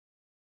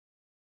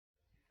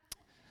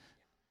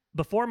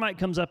Before Mike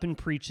comes up and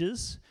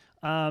preaches,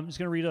 I'm just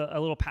going to read a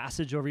little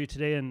passage over you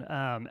today. And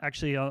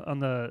actually, on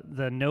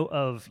the note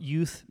of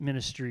youth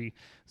ministry,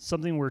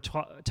 something we're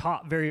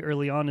taught very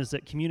early on is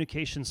that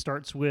communication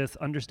starts with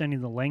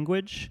understanding the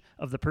language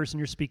of the person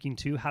you're speaking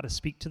to, how to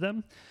speak to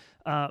them.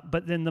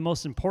 But then the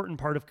most important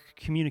part of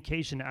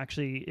communication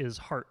actually is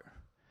heart.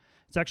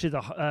 It's actually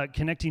the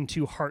connecting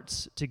two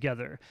hearts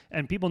together.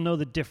 And people know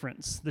the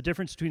difference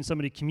between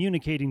somebody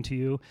communicating to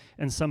you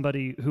and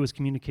somebody who is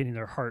communicating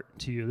their heart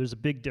to you. There's a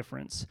big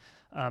difference.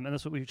 And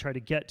that's what we try to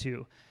get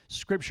to.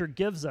 Scripture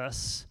gives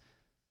us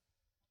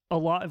a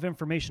lot of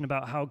information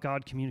about how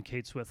God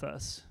communicates with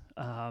us.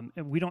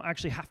 And we don't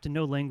actually have to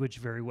know language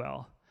very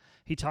well.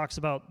 He talks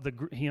about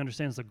he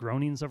understands the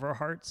groanings of our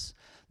hearts.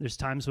 There's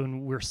times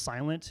when we're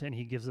silent and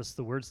he gives us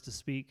the words to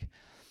speak.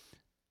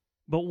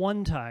 But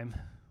one time,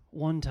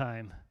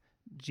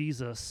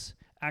 Jesus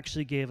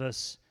actually gave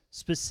us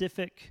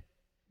specific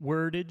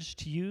wordage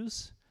to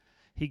use.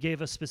 He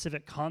gave us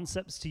specific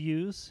concepts to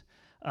use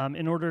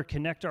in order to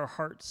connect our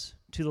hearts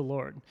to the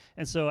Lord.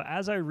 And so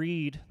as I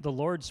read the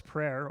Lord's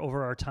Prayer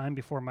over our time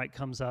before Mike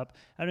comes up,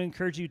 I'd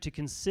encourage you to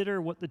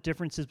consider what the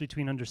difference is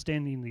between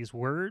understanding these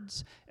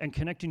words and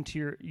connecting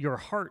to your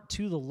heart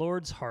to the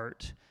Lord's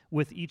heart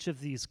with each of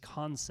these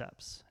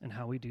concepts and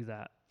how we do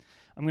that.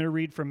 I'm going to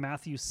read from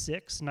Matthew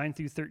 6, 9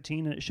 through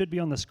 13, and it should be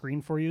on the screen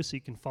for you so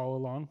you can follow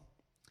along.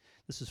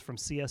 This is from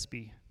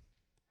CSB.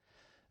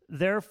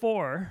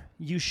 Therefore,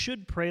 you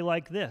should pray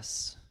like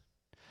this: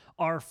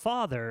 Our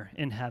Father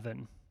in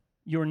heaven,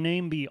 your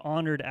name be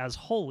honored as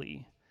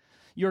holy.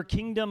 Your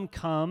kingdom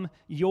come,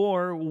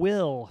 your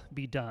will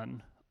be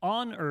done,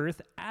 on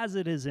earth as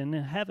it is in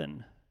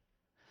heaven.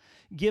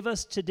 Give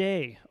us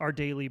today our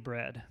daily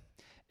bread,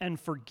 and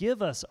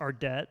forgive us our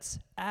debts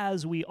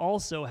as we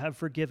also have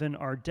forgiven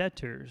our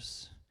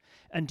debtors.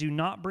 And do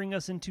not bring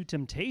us into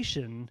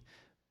temptation,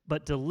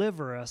 but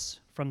deliver us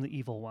from the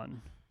evil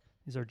one.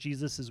 These are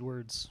Jesus'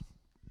 words.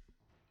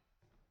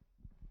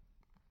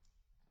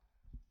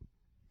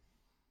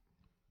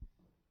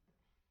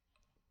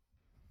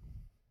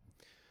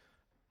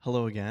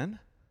 Hello again.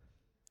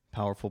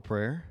 Powerful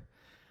prayer.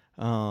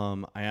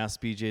 I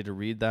asked BJ to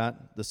read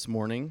that this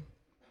morning,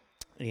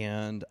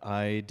 and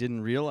I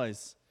didn't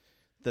realize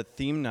that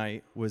theme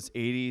night was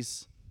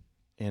 80s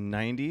and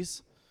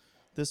 90s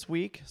this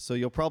week. So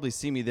you'll probably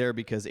see me there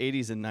because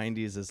 80s and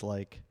 90s is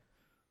like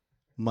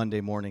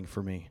Monday morning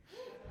for me.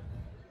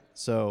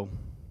 So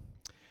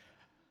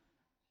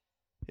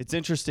it's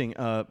interesting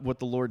what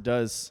the Lord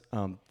does,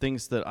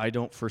 things that I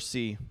don't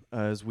foresee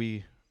as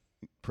we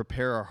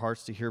prepare our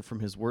hearts to hear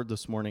from his word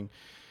this morning.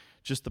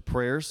 Just the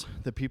prayers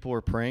that people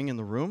are praying in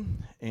the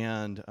room,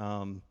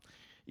 and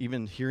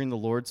even hearing the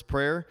Lord's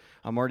Prayer.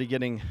 I might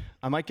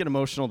get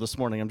emotional this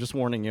morning. I'm just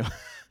warning you.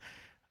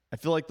 I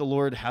feel like the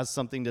Lord has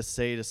something to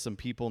say to some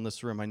people in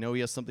this room. I know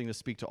he has something to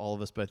speak to all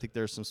of us, but I think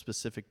there are some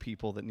specific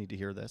people that need to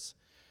hear this.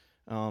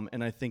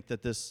 And I think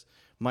that this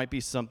might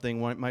be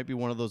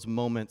one of those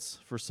moments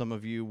for some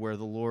of you where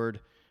the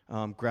Lord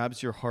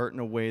grabs your heart in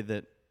a way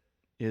that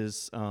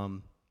is,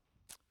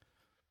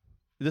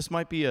 this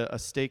might be a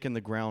stake in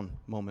the ground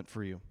moment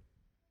for you.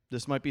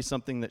 This might be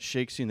something that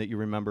shakes you and that you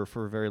remember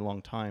for a very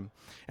long time.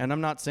 And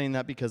I'm not saying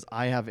that because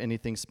I have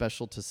anything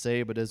special to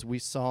say, but as we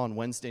saw on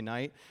Wednesday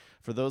night,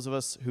 for those of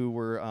us who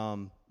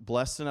were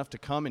blessed enough to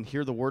come and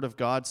hear the Word of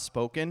God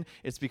spoken,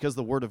 it's because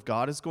the Word of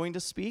God is going to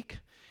speak,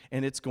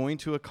 and it's going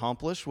to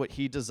accomplish what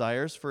he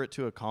desires for it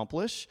to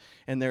accomplish,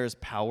 and there is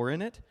power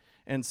in it.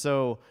 And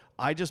so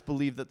I just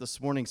believe that this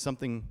morning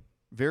something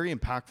very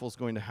impactful is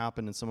going to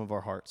happen in some of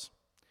our hearts.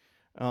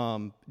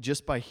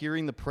 Just by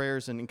hearing the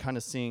prayers and kind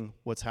of seeing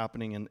what's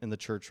happening in the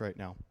church right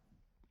now.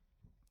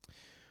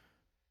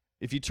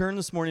 If you turn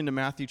this morning to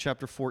Matthew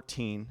chapter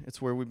 14, it's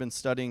where we've been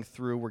studying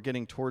through. We're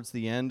getting towards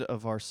the end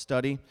of our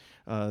study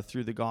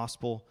through the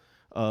Gospel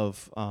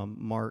of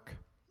Mark.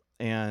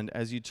 And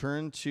as you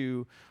turn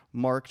to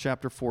Mark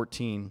chapter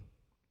 14,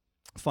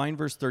 find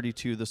verse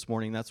 32 this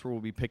morning. That's where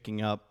we'll be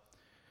picking up.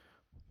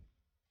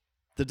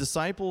 The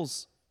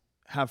disciples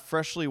have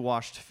freshly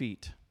washed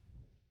feet.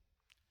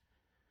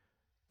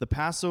 The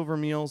Passover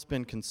meal's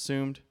been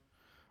consumed.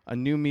 A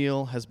new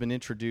meal has been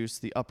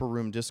introduced. The upper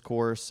room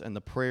discourse and the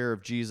prayer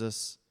of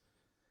Jesus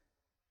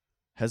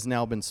has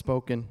now been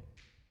spoken.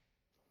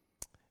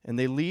 And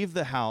they leave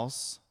the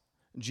house,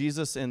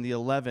 Jesus and the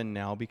 11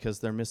 now, because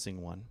they're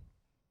missing one,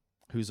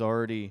 who's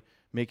already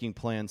making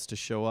plans to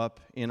show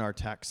up in our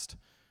text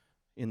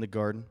in the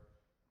garden.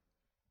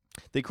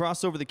 They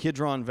cross over the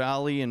Kidron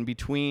Valley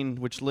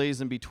which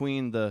lays in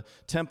between the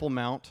Temple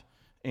Mount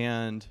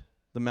and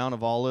the Mount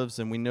of Olives,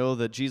 and we know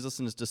that Jesus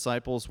and his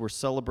disciples were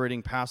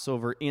celebrating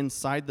Passover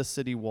inside the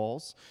city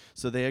walls.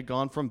 So they had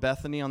gone from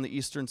Bethany on the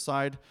eastern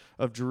side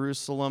of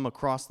Jerusalem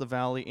across the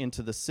valley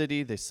into the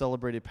city. They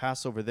celebrated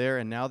Passover there,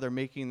 and now they're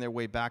making their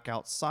way back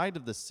outside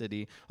of the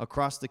city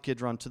across the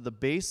Kidron to the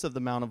base of the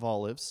Mount of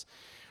Olives,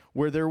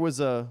 where there was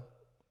an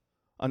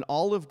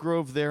olive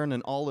grove there and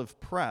an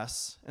olive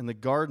press, and the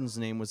garden's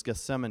name was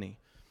Gethsemane.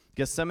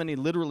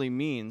 Gethsemane literally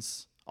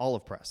means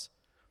olive press.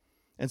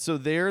 And so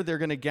they're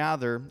going to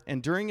gather,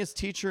 and during his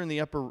teaching in the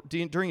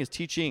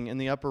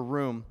upper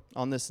room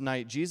on this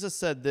night, Jesus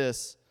said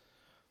this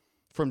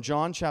from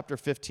John chapter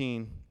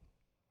 15,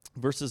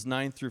 verses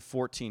 9 through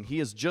 14. He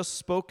has just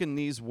spoken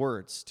these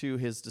words to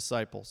his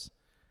disciples.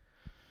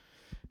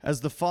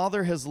 As the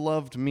Father has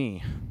loved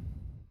me,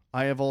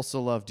 I have also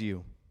loved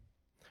you.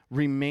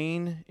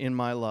 Remain in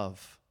my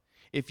love.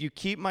 If you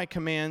keep my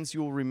commands,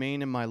 you will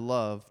remain in my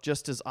love,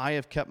 just as I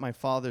have kept my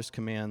Father's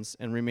commands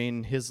and remain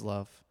in his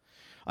love.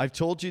 I've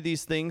told you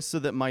these things so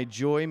that my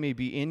joy may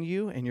be in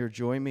you and your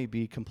joy may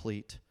be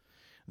complete.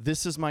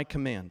 This is my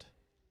command.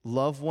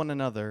 Love one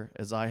another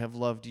as I have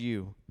loved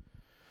you.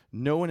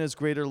 No one has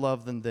greater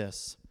love than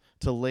this,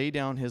 to lay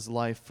down his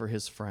life for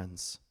his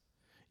friends.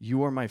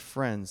 You are my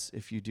friends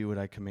if you do what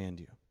I command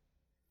you.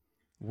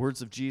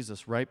 Words of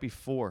Jesus right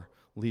before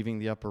leaving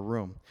the upper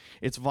room.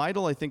 It's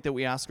vital, I think, that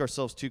we ask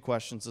ourselves two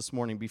questions this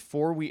morning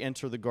before we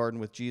enter the garden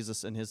with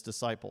Jesus and his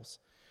disciples.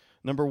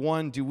 Number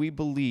one, do we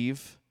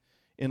believe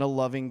in a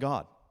loving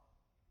God?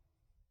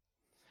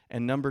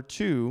 And number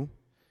two,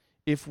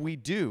 if we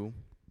do,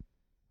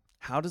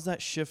 how does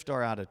that shift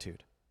our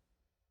attitude?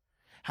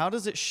 How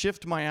does it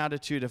shift my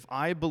attitude if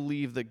I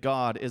believe that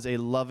God is a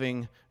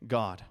loving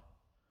God?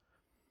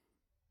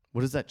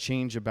 What does that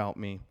change about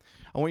me?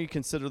 I want you to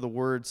consider the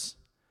words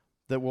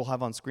that we'll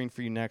have on screen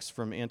for you next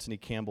from Anthony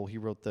Campbell. He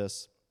wrote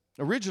this.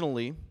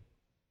 Originally,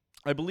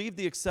 I believe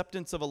the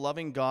acceptance of a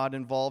loving God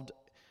involved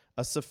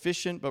a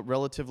sufficient but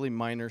relatively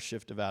minor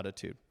shift of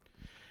attitude.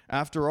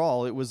 After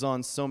all, it was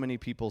on so many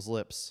people's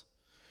lips.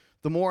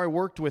 The more I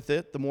worked with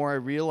it, the more I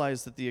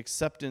realized that the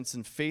acceptance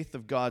and faith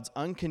of God's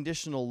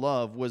unconditional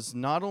love was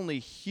not only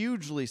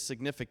hugely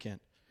significant,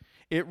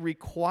 it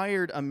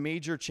required a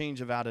major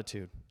change of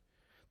attitude.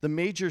 The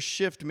major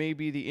shift may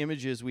be the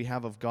images we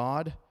have of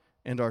God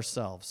and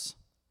ourselves.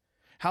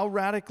 How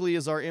radically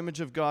is our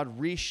image of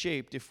God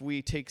reshaped if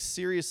we take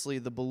seriously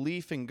the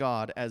belief in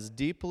God as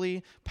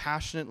deeply,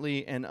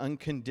 passionately, and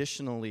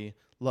unconditionally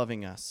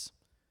loving us?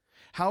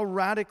 How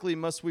radically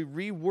must we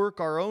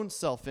rework our own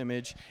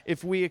self-image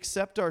if we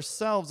accept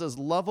ourselves as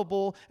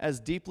lovable,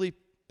 as deeply,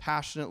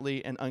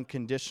 passionately, and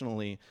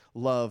unconditionally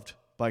loved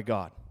by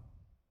God?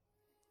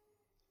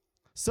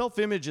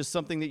 Self-image is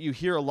something that you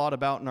hear a lot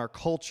about in our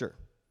culture,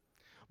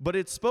 but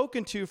it's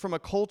spoken to from a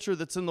culture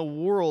that's in the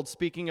world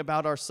speaking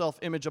about our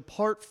self-image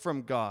apart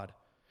from God.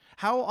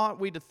 How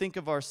ought we to think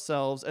of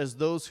ourselves as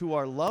those who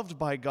are loved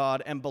by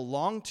God and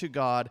belong to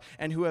God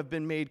and who have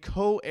been made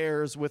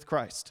co-heirs with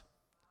Christ?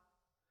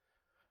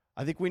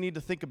 I think we need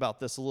to think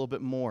about this a little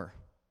bit more.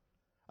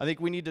 I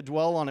think we need to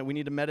dwell on it. We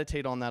need to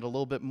meditate on that a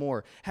little bit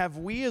more. Have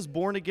we as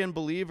born-again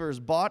believers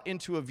bought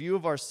into a view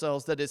of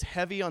ourselves that is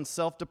heavy on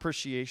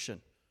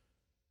self-depreciation,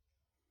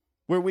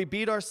 where we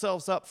beat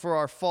ourselves up for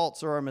our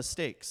faults or our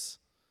mistakes,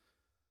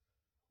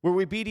 where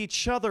we beat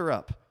each other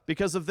up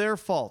because of their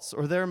faults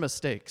or their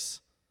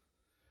mistakes?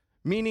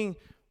 Meaning,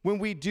 when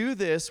we do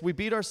this, we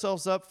beat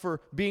ourselves up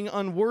for being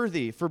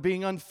unworthy, for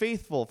being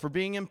unfaithful, for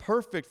being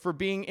imperfect, for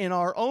being, in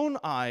our own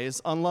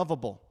eyes,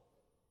 unlovable.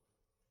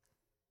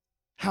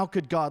 How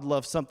could God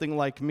love something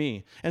like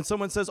me? And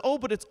someone says, oh,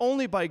 but it's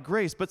only by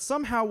grace. But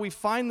somehow we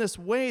find this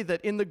way that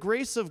in the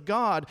grace of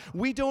God,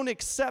 we don't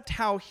accept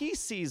how he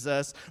sees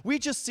us. We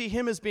just see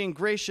him as being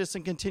gracious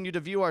and continue to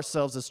view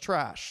ourselves as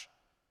trash.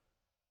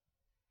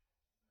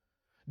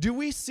 Do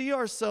we see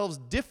ourselves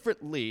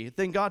differently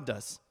than God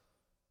does?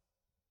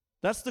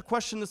 That's the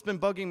question that's been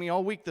bugging me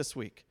all week this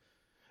week.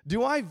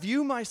 Do I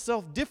view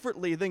myself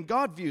differently than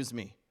God views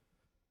me?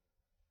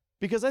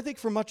 Because I think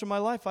for much of my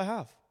life I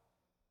have.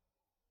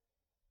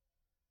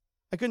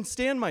 I couldn't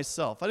stand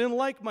myself. I didn't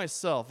like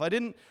myself. I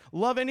didn't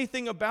love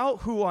anything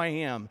about who I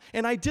am.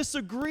 And I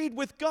disagreed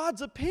with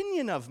God's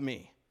opinion of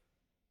me.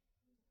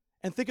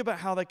 And think about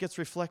how that gets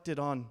reflected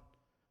on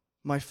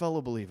my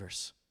fellow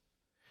believers.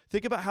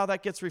 Think about how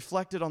that gets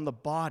reflected on the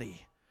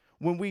body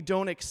when we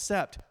don't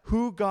accept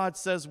who God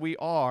says we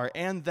are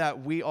and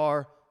that we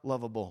are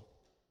lovable.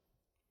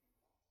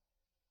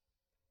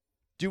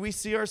 Do we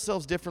see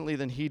ourselves differently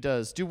than he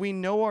does? Do we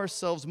know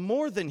ourselves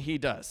more than he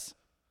does?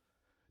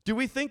 Do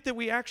we think that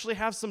we actually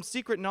have some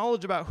secret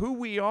knowledge about who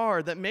we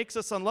are that makes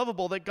us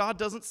unlovable that God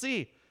doesn't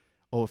see?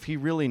 Oh, if he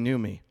really knew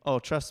me, oh,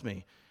 trust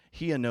me,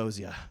 he knows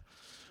you.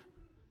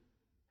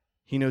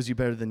 He knows you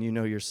better than you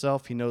know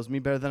yourself. He knows me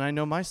better than I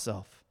know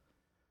myself.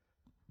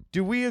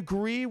 Do we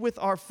agree with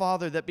our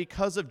Father that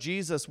because of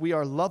Jesus, we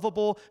are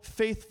lovable,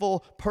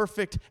 faithful,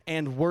 perfect,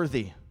 and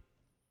worthy?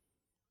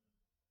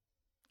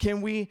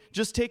 Can we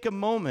just take a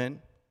moment,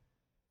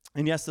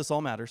 and yes, this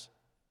all matters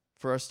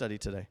for our study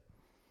today.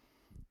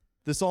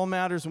 This all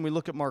matters when we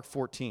look at Mark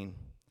 14.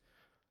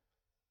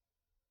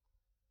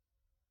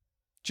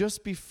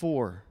 Just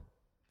before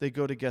they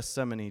go to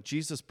Gethsemane,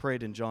 Jesus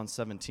prayed in John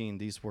 17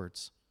 these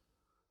words.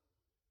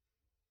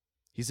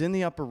 He's in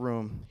the upper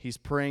room. He's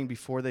praying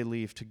before they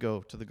leave to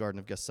go to the Garden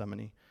of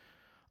Gethsemane.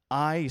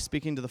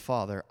 Speaking to the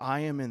Father, I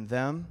am in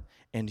them,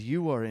 and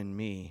you are in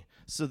me.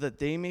 so that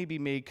they may be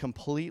made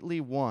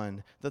completely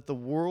one, that the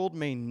world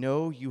may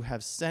know you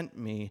have sent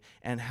me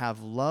and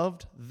have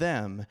loved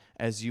them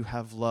as you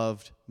have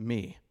loved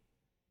me.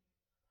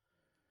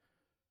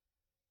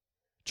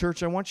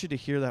 Church, I want you to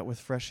hear that with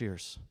fresh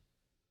ears.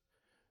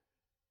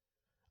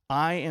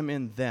 I am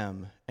in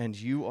them and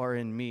you are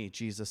in me,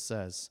 Jesus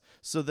says,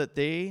 so that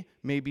they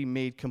may be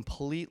made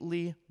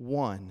completely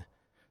one,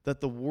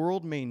 that the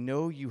world may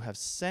know you have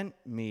sent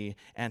me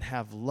and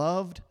have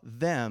loved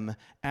them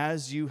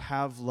as you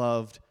have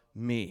loved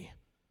me.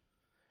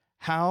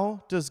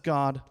 How does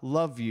God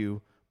love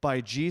you?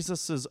 By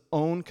Jesus'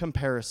 own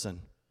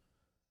comparison.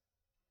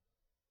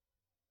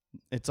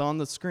 It's on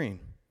the screen.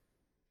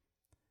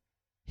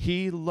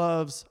 He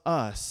loves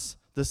us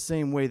the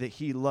same way that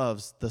he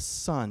loves the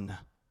Son.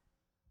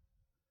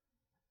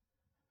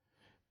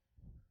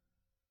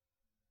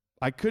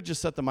 I could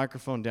just set the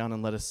microphone down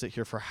and let us sit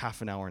here for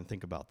half an hour and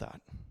think about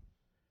that.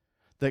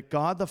 That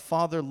God the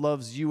Father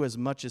loves you as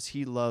much as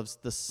he loves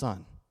the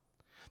Son.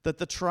 That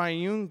the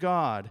triune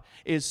God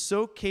is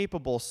so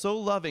capable, so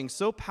loving,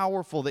 so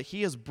powerful that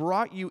he has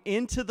brought you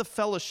into the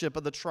fellowship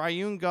of the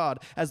triune God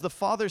as the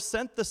Father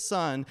sent the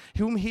Son,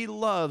 whom he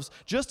loves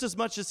just as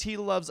much as he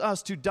loves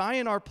us, to die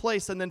in our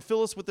place and then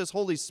fill us with his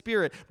Holy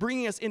Spirit,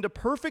 bringing us into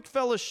perfect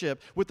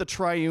fellowship with the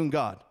triune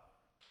God.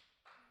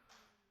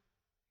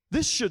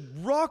 This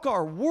should rock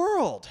our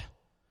world.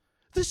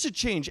 This should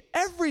change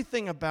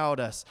everything about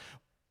us.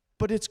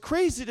 But it's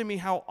crazy to me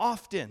how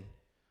often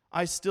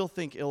I still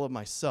think ill of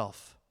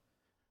myself,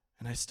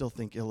 and I still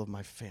think ill of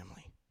my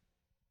family.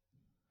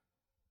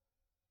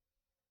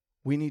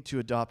 We need to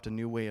adopt a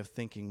new way of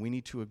thinking. We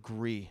need to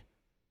agree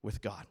with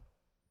God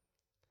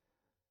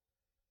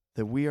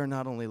that we are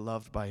not only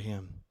loved by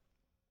him,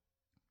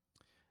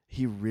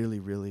 he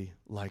really, really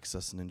likes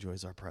us and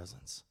enjoys our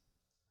presence.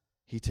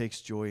 He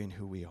takes joy in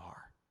who we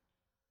are.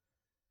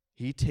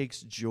 He takes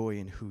joy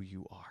in who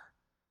you are.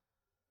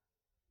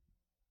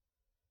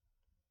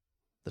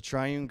 The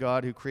triune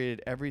God who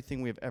created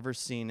everything we have ever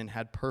seen and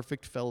had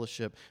perfect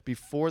fellowship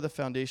before the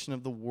foundation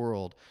of the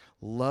world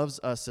loves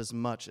us as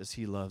much as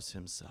he loves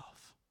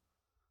himself.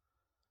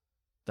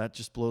 That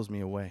just blows me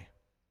away.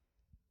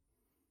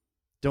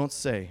 Don't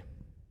say,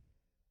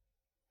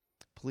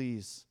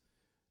 please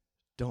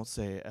don't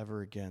say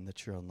ever again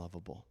that you're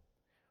unlovable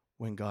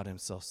when God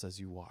himself says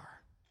you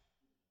are.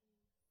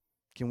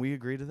 Can we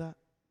agree to that?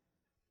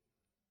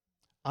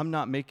 I'm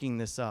not making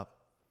this up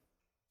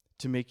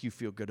to make you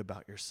feel good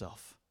about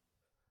yourself.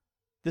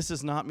 This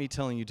is not me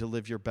telling you to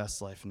live your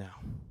best life now.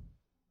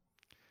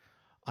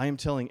 I am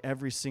telling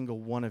every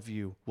single one of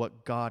you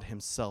what God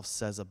himself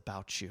says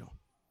about you.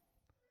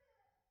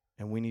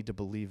 And we need to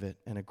believe it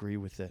and agree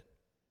with it.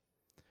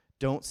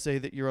 Don't say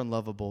that you're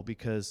unlovable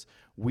because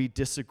we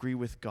disagree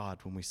with God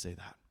when we say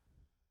that.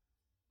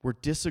 We're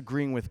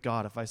disagreeing with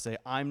God. If I say,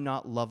 I'm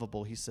not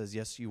lovable, he says,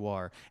 yes, you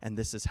are, and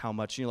this is how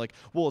much. And you're like,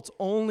 well, it's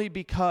only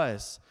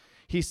because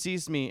he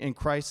sees me in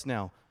Christ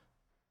now.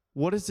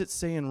 What does it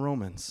say in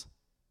Romans?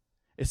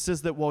 It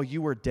says that while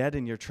you were dead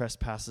in your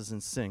trespasses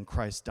and sin,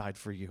 Christ died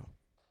for you.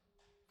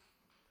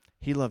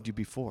 He loved you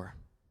before.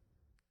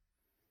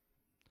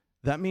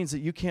 That means that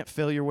you can't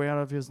fail your way out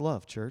of his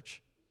love,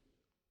 church.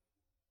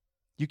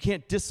 You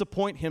can't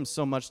disappoint him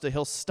so much that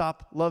he'll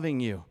stop loving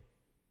you.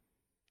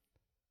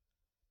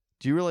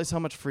 Do you realize how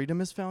much freedom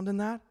is found in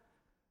that?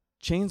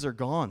 Chains are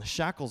gone. The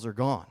shackles are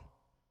gone.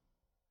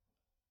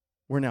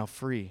 We're now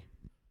free.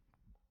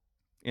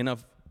 And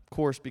of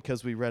course,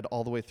 because we read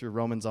all the way through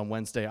Romans on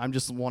Wednesday, I'm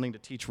just wanting to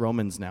teach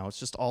Romans now. It's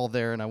just all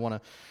there, and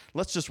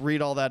let's just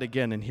read all that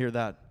again and hear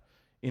that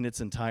in its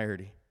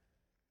entirety.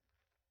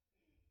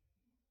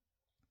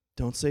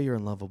 Don't say you're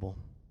unlovable.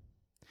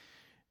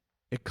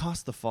 It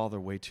cost the Father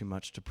way too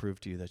much to prove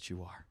to you that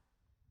you are.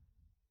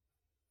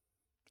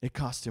 It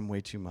cost him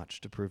way too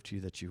much to prove to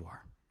you that you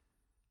are.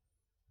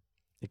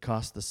 It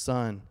cost the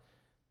Son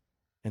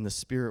and the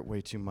Spirit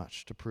way too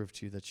much to prove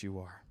to you that you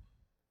are.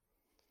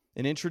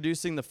 In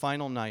introducing the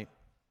final night,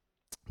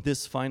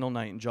 this final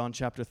night in John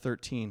chapter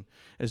 13,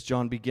 as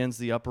John begins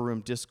the upper room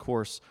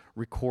discourse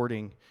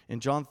recording, in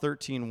John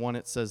 13:1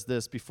 it says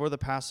this, before the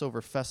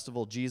Passover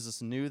festival,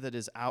 Jesus knew that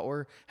his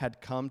hour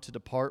had come to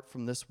depart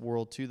from this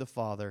world to the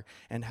Father,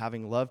 and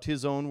having loved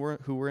his own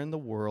who were in the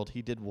world,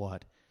 he did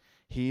what?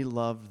 He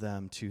loved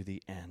them to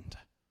the end.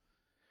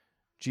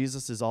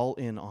 Jesus is all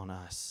in on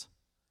us.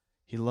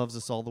 He loves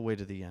us all the way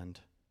to the end.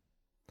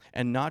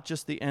 And not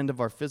just the end of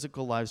our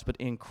physical lives, but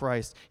in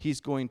Christ, he's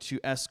going to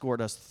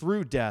escort us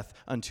through death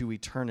unto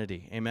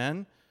eternity.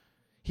 Amen?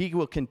 He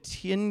will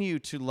continue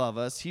to love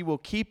us. He will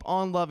keep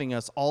on loving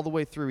us all the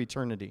way through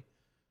eternity.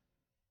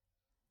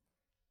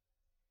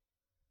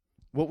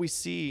 What we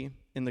see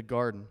in the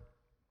garden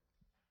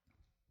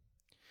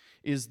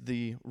is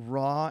the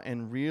raw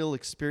and real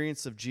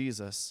experience of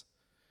Jesus,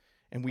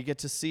 and we get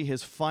to see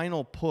his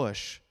final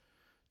push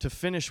to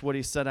finish what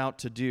he set out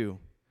to do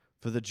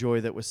for the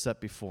joy that was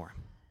set before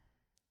him.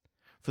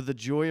 For the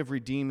joy of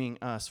redeeming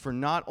us, for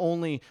not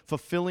only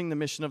fulfilling the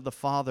mission of the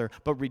Father,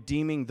 but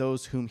redeeming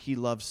those whom he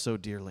loves so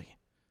dearly,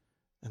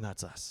 and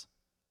that's us.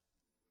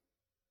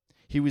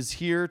 He was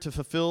here to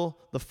fulfill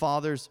the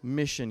Father's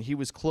mission. He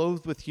was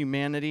clothed with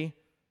humanity,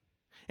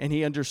 and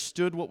he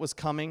understood what was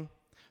coming.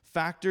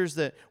 Factors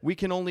that we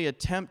can only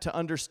attempt to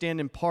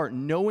understand in part.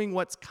 Knowing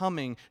what's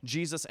coming,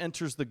 Jesus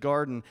enters the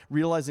garden,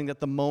 realizing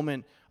that the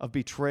moment of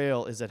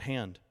betrayal is at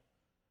hand.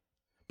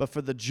 But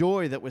for the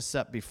joy that was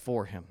set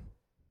before him.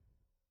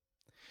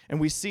 And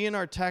we see in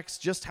our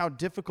text just how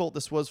difficult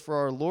this was for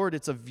our Lord.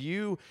 It's a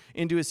view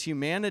into his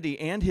humanity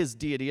and his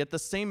deity at the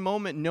same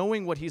moment,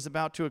 knowing what he's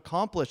about to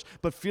accomplish,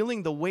 but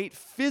feeling the weight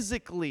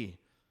physically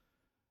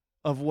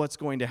of what's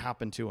going to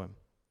happen to him.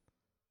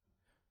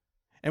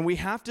 And we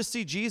have to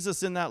see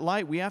Jesus in that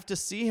light. We have to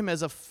see him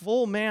as a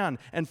full man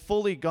and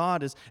fully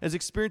God, as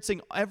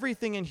experiencing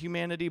everything in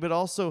humanity, but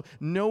also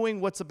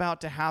knowing what's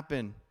about to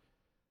happen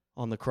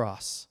on the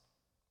cross.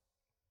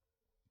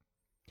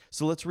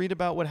 So let's read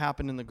about what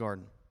happened in the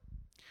garden.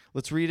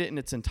 Let's read it in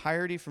its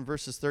entirety from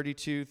verses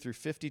 32 through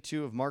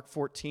 52 of Mark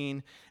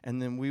 14, and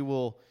then we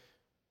will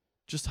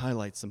just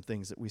highlight some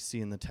things that we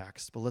see in the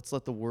text. But let's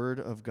let the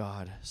word of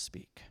God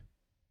speak.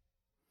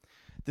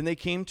 Then they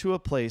came to a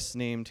place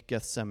named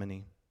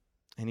Gethsemane,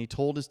 and he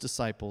told his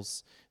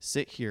disciples,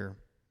 "Sit here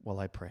while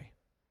I pray."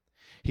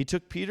 He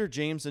took Peter,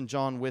 James, and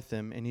John with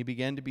him, and he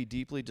began to be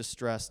deeply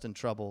distressed and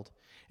troubled.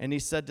 And he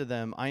said to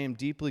them, "I am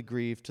deeply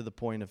grieved to the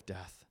point of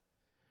death.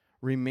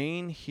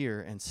 Remain here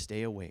and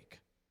stay awake."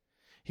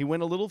 He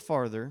went a little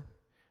farther,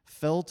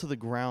 fell to the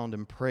ground,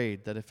 and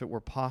prayed that if it were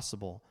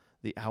possible,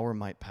 the hour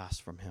might pass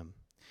from him.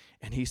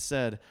 And he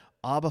said,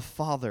 "Abba,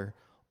 Father,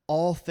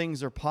 all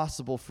things are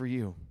possible for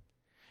you.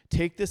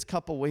 Take this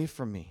cup away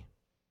from me.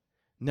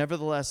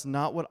 Nevertheless,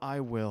 not what I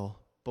will,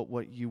 but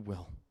what you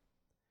will."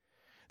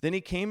 Then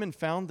he came and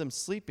found them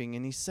sleeping,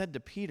 and he said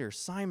to Peter,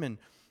 "Simon,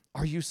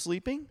 are you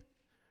sleeping?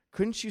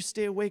 Couldn't you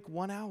stay awake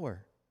 1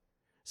 hour?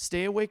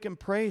 Stay awake and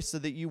pray so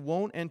that you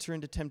won't enter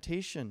into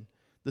temptation.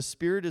 The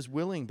spirit is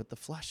willing, but the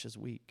flesh is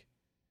weak."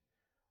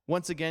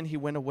 Once again he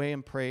went away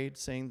and prayed,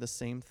 saying the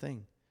same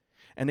thing.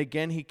 And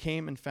again he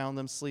came and found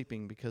them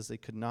sleeping, because they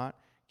could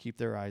not keep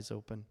their eyes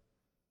open.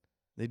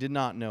 They did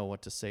not know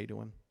what to say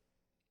to him.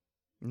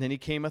 And then he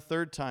came a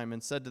third time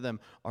and said to them,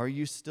 "Are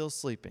you still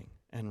sleeping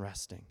and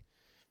resting?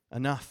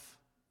 Enough.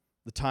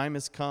 The time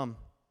has come.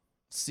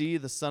 See,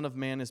 the Son of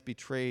Man is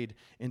betrayed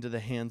into the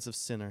hands of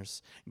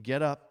sinners.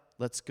 Get up,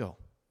 let's go.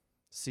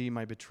 See,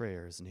 my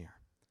betrayer is near."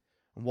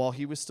 And while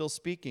he was still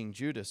speaking,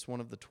 Judas,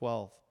 one of the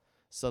 12,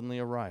 suddenly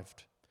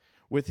arrived.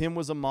 With him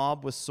was a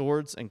mob with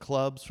swords and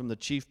clubs from the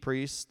chief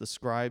priests, the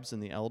scribes,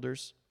 and the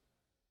elders.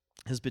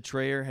 His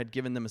betrayer had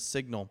given them a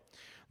signal.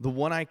 "The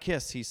one I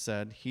kiss," he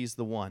said, "he's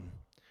the one.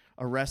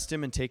 Arrest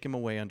him and take him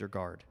away under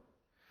guard."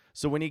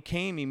 So when he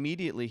came,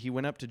 immediately he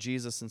went up to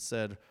Jesus and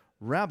said,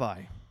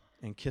 "Rabbi,"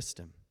 and kissed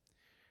him.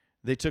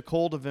 They took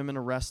hold of him and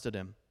arrested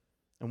him.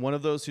 And one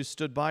of those who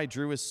stood by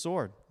drew his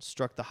sword,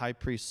 struck the high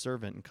priest's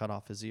servant, and cut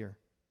off his ear.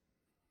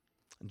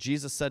 And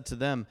Jesus said to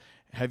them,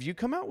 "Have you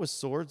come out with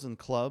swords and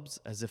clubs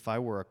as if I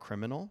were a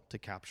criminal to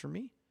capture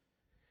me?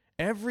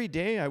 Every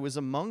day I was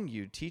among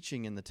you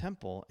teaching in the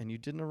temple, and you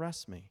didn't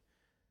arrest me.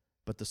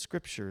 But the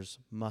scriptures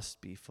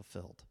must be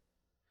fulfilled."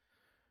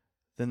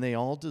 Then they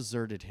all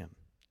deserted him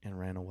and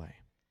ran away.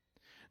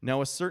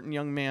 Now a certain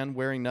young man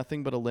wearing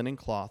nothing but a linen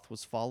cloth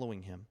was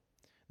following him.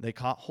 They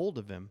caught hold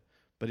of him,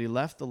 but he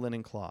left the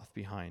linen cloth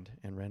behind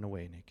and ran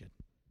away naked.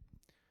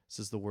 This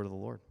is the word of the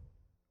Lord.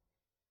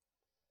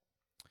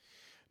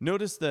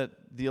 Notice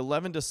that the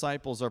 11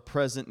 disciples are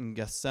present in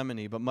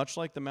Gethsemane, but much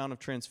like the Mount of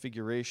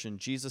Transfiguration,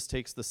 Jesus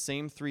takes the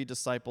same 3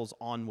 disciples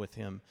on with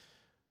him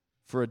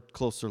for a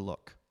closer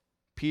look: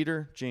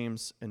 Peter,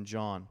 James, and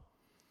John.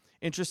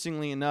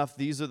 Interestingly enough,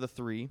 these are the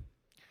 3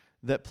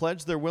 that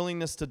pledged their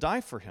willingness to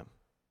die for him.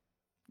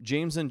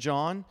 James and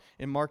John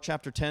in Mark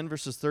chapter 10,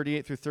 verses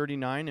 38 through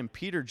 39, and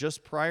Peter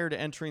just prior to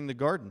entering the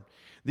garden.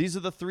 These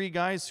are the 3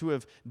 guys who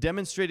have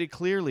demonstrated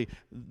clearly,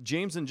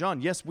 James and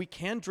John, yes, we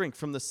can drink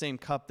from the same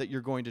cup that you're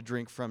going to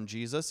drink from,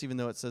 Jesus, even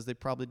though it says they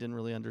probably didn't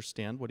really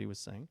understand what he was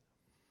saying.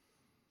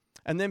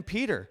 And then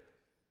Peter,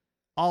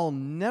 "I'll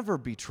never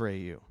betray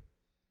you."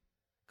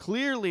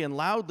 Clearly and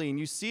loudly, and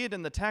you see it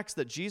in the text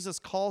that Jesus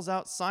calls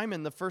out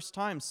Simon the first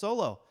time,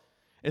 solo.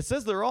 It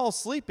says they're all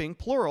sleeping,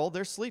 plural,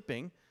 they're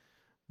sleeping.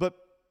 But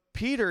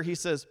Peter, he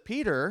says,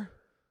 "Peter,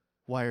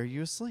 why are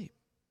you asleep?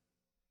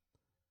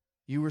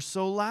 You were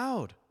so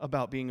loud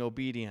about being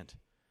obedient."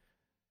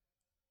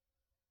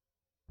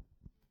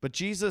 But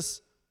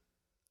Jesus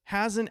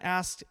hasn't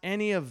asked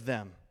any of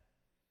them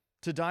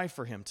to die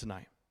for him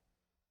tonight.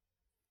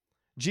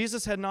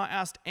 Jesus had not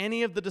asked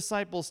any of the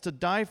disciples to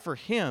die for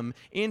him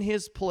in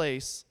his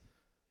place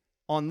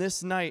on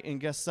this night in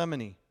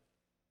Gethsemane.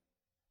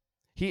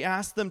 He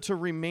asked them to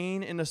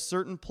remain in a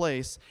certain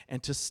place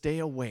and to stay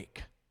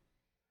awake.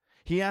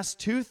 He asked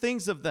 2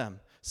 things of them: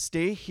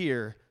 stay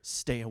here,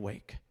 stay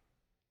awake.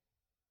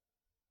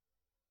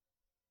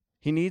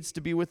 He needs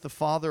to be with the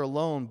Father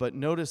alone, but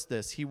notice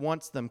this, he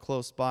wants them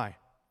close by.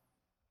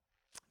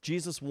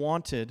 Jesus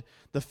wanted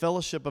the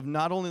fellowship of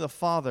not only the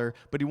Father,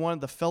 but he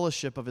wanted the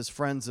fellowship of his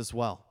friends as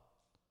well.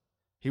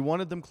 He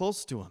wanted them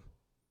close to him.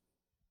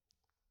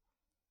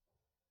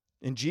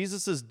 In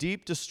Jesus'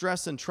 deep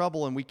distress and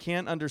trouble, and we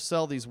can't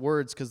undersell these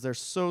words because they're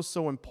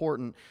so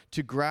important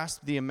to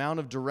grasp the amount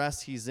of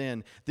duress he's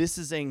in. This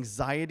is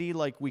anxiety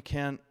like we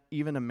can't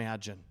even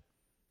imagine.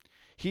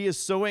 He is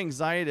so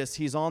anxious,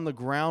 he's on the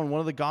ground. One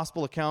of the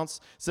gospel accounts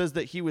says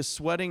that he was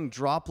sweating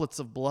droplets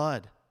of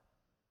blood.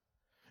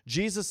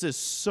 Jesus is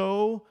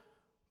so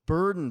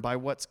burdened by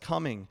what's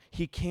coming,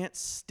 he can't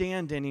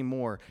stand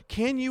anymore.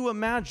 Can you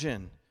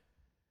imagine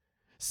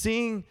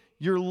seeing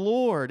your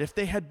Lord, if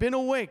they had been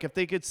awake, if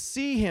they could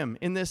see him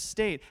in this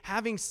state,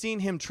 having seen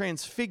him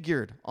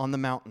transfigured on the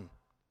mountain,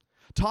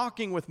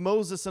 talking with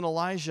Moses and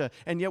Elijah,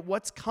 and yet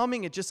what's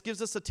coming, it just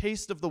gives us a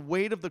taste of the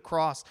weight of the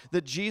cross,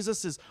 that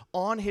Jesus is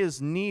on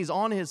his knees,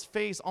 on his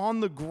face,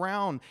 on the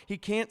ground. He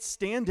can't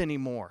stand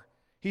anymore.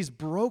 He's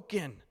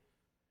broken.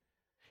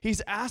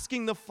 He's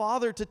asking the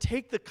Father to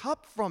take the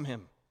cup from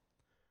him.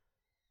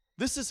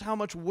 This is how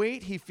much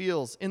weight he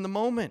feels in the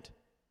moment.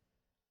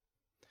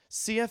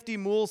 C.F.D.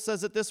 Moule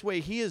says it this way: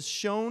 he is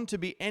shown to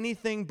be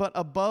anything but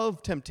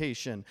above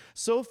temptation,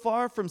 so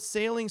far from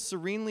sailing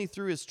serenely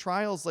through his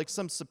trials like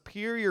some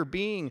superior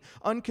being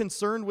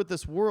unconcerned with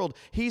this world,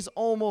 he's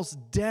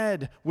almost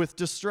dead with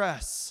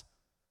distress.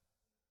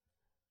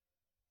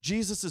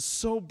 Jesus is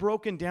so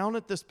broken down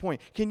at this point.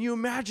 Can you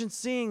imagine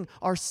seeing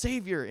our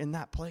Savior in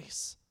that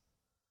place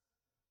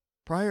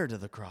prior to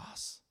the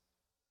cross?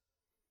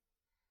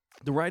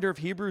 The writer of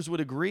Hebrews would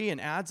agree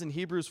and adds in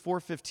Hebrews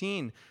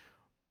 4:15,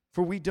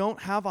 "For we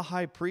don't have a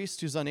high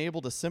priest who's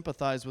unable to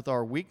sympathize with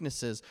our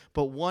weaknesses,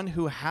 but one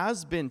who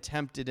has been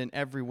tempted in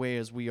every way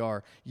as we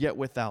are, yet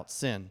without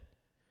sin."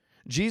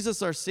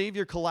 Jesus, our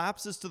Savior,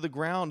 collapses to the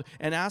ground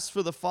and asks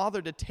for the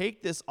Father to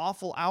take this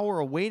awful hour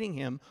awaiting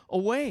him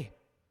away.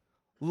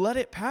 Let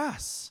it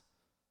pass.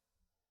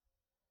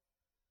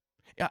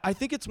 I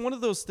think it's one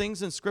of those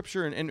things in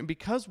Scripture, and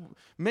because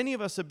many of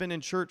us have been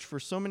in church for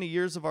so many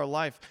years of our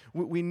life,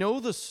 we know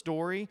the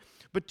story,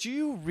 but do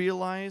you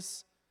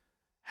realize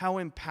how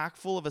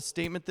impactful of a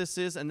statement this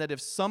is, and that if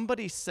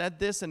somebody said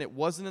this and it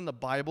wasn't in the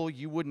Bible,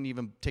 you wouldn't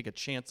even take a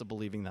chance of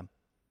believing them?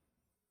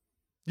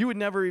 You would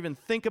never even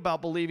think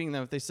about believing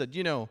them if they said,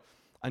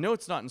 I know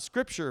it's not in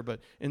Scripture, but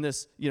in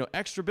this,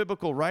 extra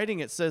biblical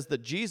writing, it says that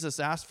Jesus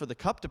asked for the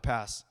cup to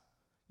pass.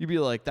 You'd be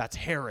like, that's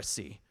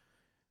heresy.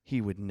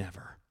 He would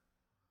never.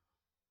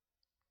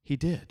 He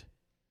did.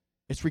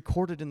 It's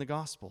recorded in the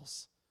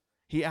Gospels.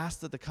 He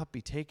asked that the cup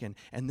be taken,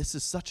 and this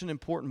is such an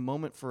important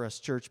moment for us,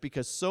 church,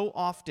 because so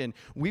often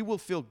we will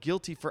feel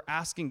guilty for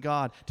asking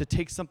God to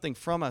take something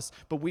from us,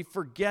 but we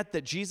forget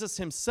that Jesus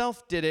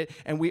himself did it,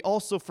 and we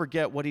also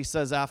forget what he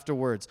says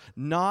afterwards.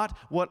 Not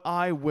what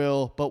I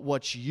will, but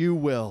what you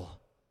will.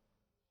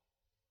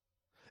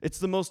 It's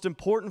the most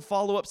important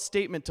follow-up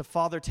statement to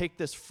Father, take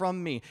this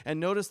from me. And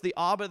notice the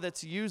Abba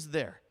that's used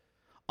there.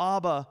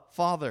 Abba,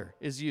 Father,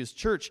 is used.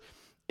 Church,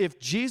 if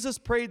Jesus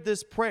prayed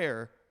this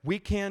prayer, we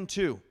can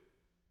too.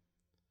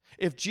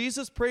 If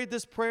Jesus prayed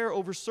this prayer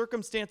over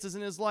circumstances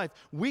in his life,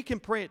 we can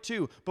pray it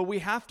too, but we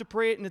have to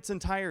pray it in its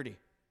entirety.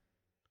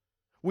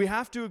 We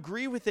have to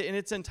agree with it in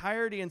its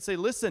entirety and say,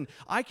 listen,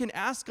 I can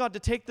ask God to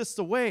take this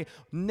away.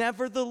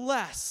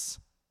 Nevertheless,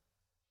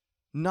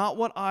 not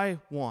what I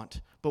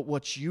want, but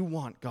what you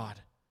want,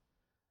 God.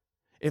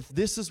 If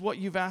this is what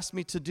you've asked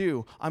me to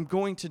do, I'm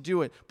going to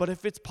do it. But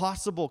if it's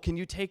possible, can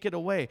you take it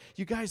away?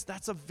 You guys,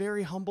 that's a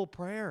very humble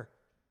prayer.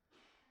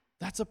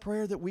 That's a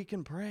prayer that we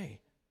can pray.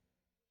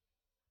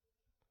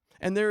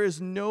 And there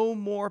is no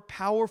more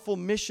powerful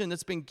mission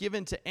that's been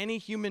given to any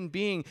human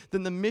being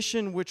than the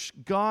mission which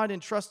God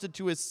entrusted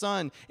to his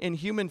Son in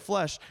human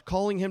flesh,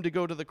 calling him to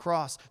go to the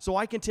cross. So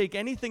I can take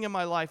anything in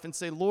my life and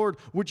say, Lord,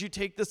 would you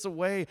take this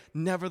away?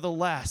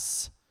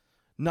 Nevertheless,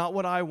 not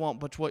what I want,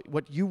 but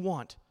what you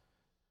want.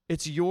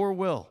 It's your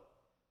will.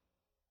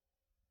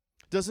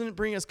 Doesn't it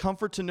bring us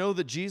comfort to know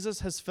that Jesus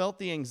has felt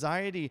the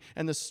anxiety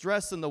and the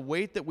stress and the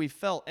weight that we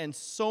felt and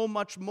so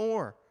much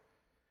more?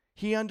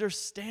 He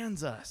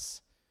understands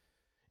us.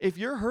 If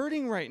you're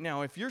hurting right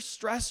now, if you're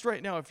stressed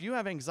right now, if you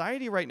have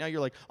anxiety right now, you're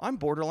like, I'm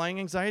borderline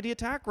anxiety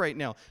attack right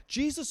now.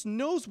 Jesus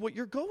knows what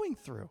you're going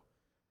through.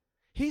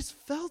 He's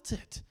felt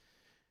it.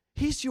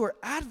 He's your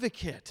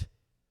advocate.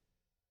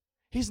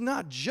 He's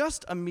not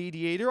just a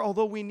mediator,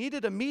 although we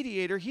needed a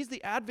mediator. He's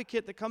the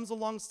advocate that comes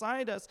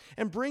alongside us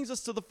and brings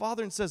us to the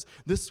Father and says,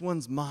 this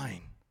one's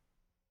mine.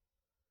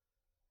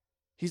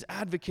 He's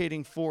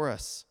advocating for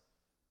us.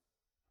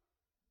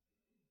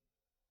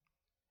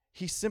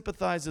 He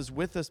sympathizes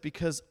with us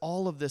because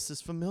all of this is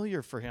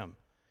familiar for him.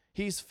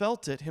 He's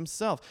felt it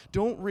himself.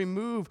 Don't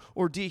remove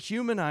or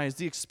dehumanize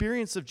the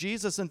experience of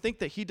Jesus and think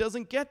that he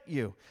doesn't get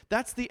you.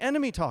 That's the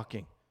enemy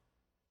talking.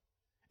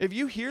 If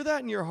you hear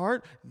that in your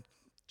heart,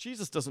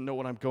 Jesus doesn't know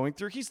what I'm going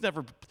through. He's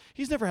never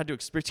had to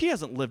experience. He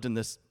hasn't lived in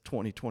this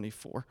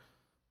 2024.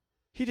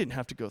 He didn't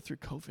have to go through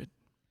COVID.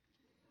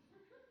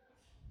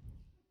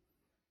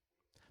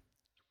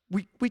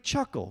 We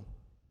chuckle.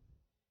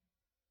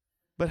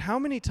 But how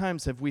many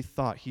times have we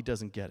thought he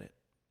doesn't get it?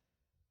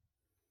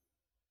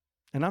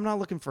 And I'm not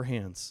looking for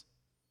hands.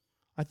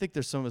 I think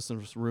there's some of us in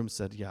this room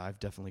said, yeah, I've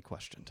definitely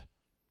questioned.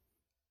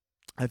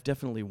 I've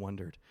definitely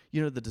wondered.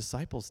 You know, the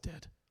disciples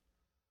did.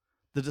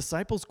 The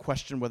disciples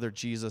questioned whether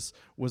Jesus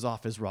was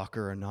off his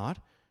rocker or not.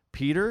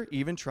 Peter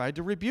even tried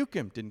to rebuke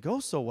him. Didn't go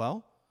so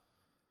well,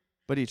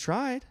 but he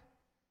tried.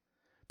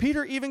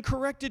 Peter even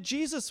corrected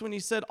Jesus when he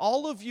said,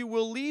 all of you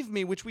will leave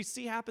me, which we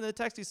see happen in the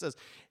text. He says,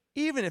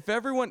 even if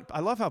everyone, I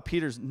love how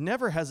Peter's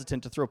never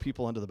hesitant to throw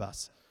people under the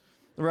bus,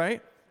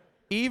 right?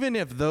 Even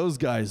if those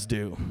guys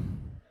do,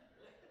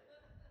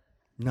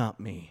 not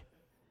me,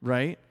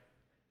 right?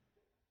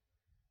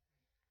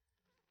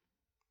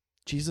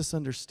 Jesus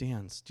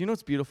understands. Do you know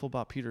what's beautiful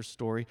about Peter's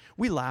story?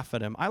 We laugh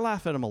at him. I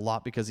laugh at him a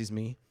lot because he's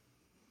me.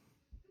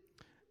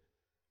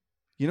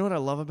 You know what I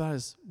love about it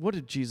is, what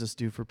did Jesus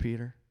do for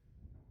Peter?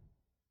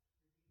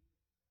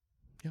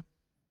 Yep.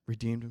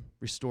 Redeemed him,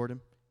 restored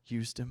him,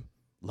 used him,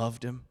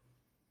 loved him,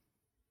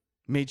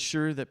 made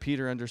sure that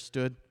Peter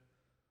understood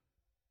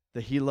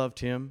that he loved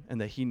him and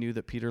that he knew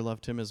that Peter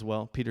loved him as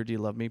well. Peter, do you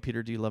love me?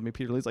 Peter, do you love me?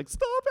 Peter's like,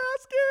 stop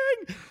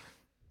asking.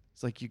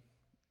 It's like, you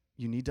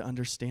need to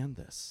understand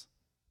this.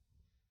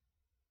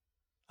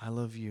 I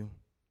love you,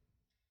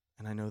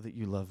 and I know that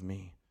you love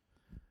me.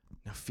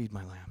 Now feed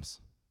my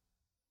lambs.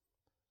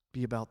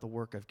 Be about the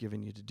work I've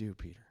given you to do,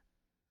 Peter.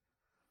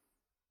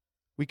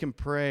 We can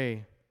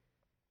pray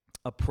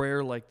a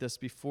prayer like this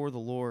before the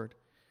Lord,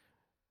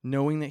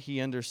 knowing that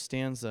he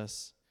understands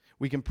us.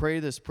 We can pray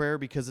this prayer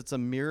because it's a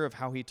mirror of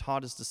how he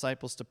taught his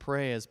disciples to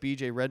pray, as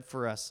BJ read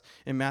for us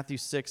in Matthew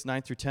 6,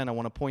 9 through 10. I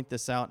want to point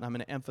this out, and I'm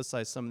going to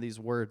emphasize some of these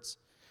words.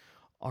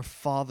 Our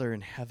Father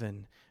in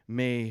heaven,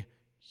 may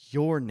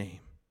your name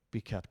be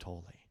kept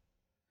holy.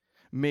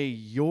 May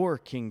your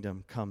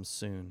kingdom come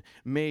soon.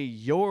 May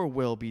your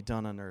will be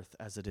done on earth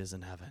as it is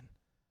in heaven.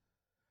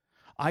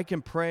 I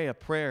can pray a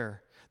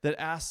prayer that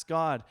asks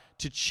God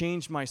to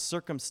change my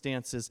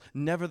circumstances.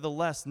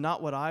 Nevertheless,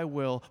 not what I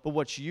will, but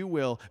what you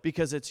will,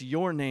 because it's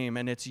your name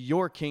and it's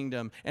your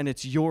kingdom and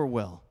it's your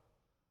will.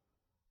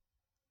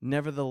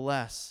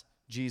 Nevertheless,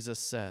 Jesus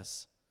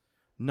says,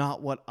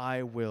 not what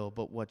I will,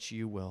 but what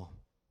you will.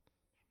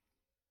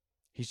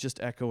 He's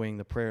just echoing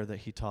the prayer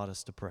that he taught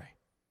us to pray.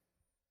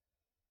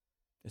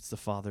 It's the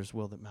Father's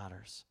will that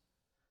matters.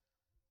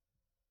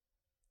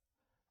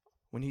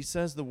 When he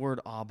says the word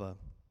Abba,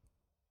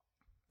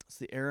 it's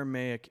the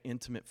Aramaic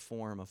intimate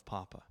form of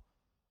Papa.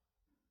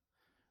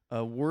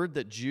 A word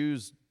that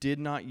Jews did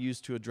not use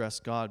to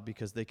address God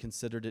because they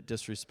considered it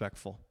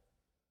disrespectful.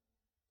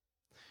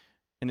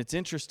 And it's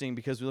interesting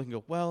because we look and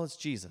go, well, it's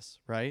Jesus,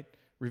 right?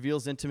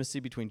 Reveals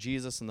intimacy between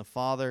Jesus and the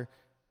Father.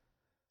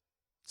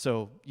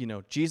 So,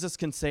 Jesus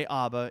can say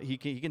Abba. He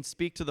can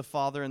speak to the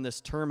Father in this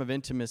term of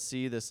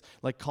intimacy, this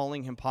like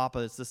calling him Papa.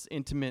 It's this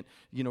intimate,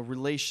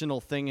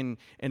 relational thing,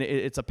 and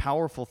it's a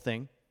powerful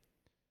thing.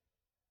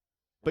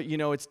 But,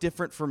 it's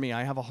different for me.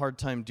 I have a hard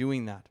time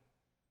doing that.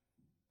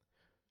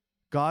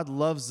 God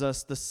loves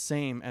us the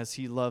same as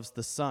he loves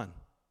the Son.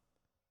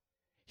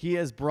 He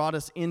has brought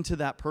us into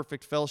that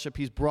perfect fellowship.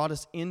 He's brought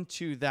us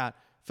into that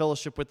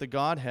fellowship with the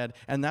Godhead.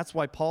 And that's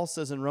why Paul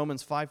says in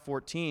Romans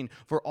 5:14,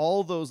 for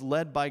all those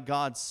led by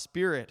God's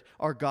Spirit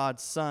are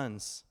God's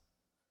sons.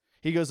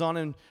 He goes on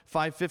in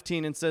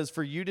 5:15 and says,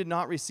 for you did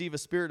not receive a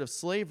spirit of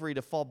slavery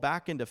to fall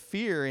back into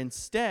fear.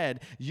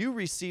 Instead, you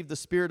received the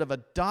spirit of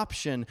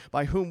adoption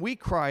by whom we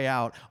cry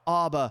out,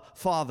 Abba,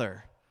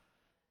 Father.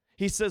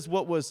 He says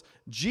what was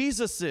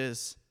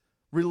Jesus's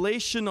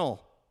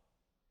relational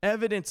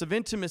evidence of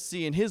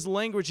intimacy in his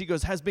language, he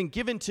goes, has been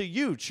given to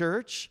you,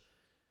 church.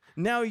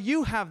 Now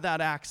you have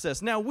that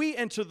access. Now we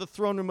enter the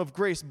throne room of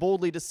grace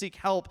boldly to seek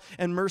help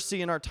and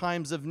mercy in our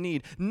times of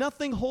need.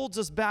 Nothing holds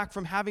us back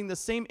from having the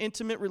same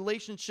intimate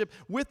relationship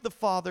with the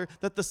Father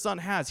that the Son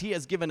has. He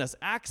has given us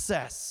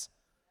access.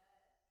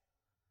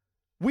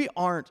 We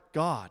aren't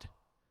God,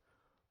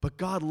 but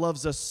God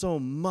loves us so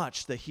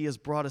much that he has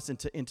brought us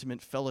into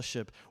intimate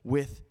fellowship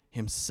with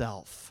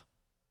himself.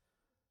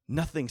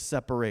 Nothing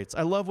separates.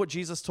 I love what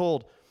Jesus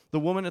told the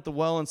woman at the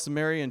well in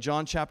Samaria in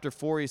John chapter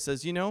 4. He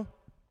says,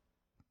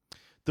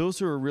 those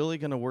who are really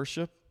going to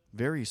worship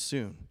very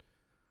soon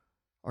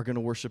are going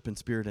to worship in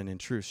spirit and in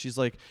truth. She's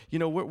like,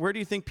 where do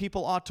you think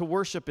people ought to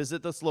worship? Is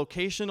it this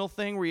locational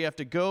thing where you have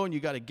to go and you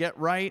got to get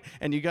right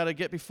and you got to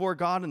get before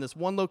God in this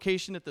one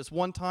location at this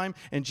one time?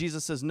 And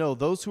Jesus says, no,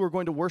 those who are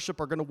going to worship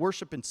are going to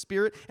worship in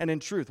spirit and in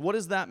truth. What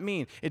does that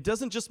mean? It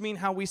doesn't just mean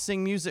how we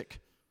sing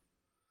music.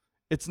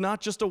 It's not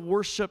just a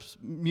worship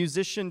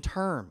musician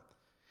term.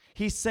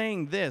 He's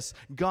saying this,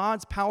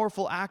 God's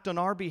powerful act on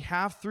our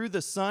behalf through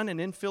the Son and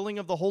infilling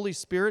of the Holy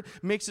Spirit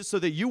makes it so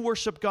that you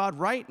worship God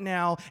right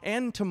now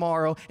and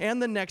tomorrow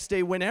and the next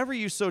day whenever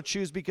you so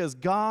choose, because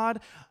God,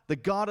 the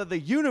God of the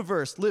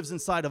universe, lives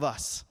inside of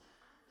us.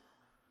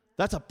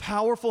 That's a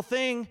powerful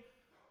thing.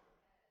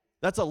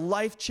 That's a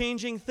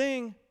life-changing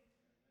thing.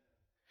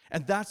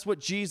 And that's what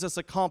Jesus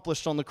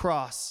accomplished on the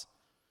cross.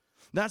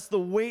 That's the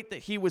weight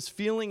that he was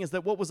feeling, is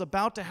that what was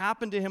about to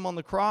happen to him on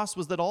the cross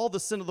was that all the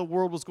sin of the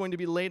world was going to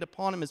be laid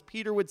upon him. As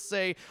Peter would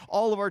say,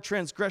 all of our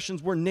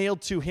transgressions were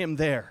nailed to him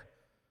there.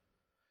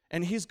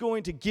 And he's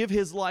going to give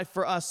his life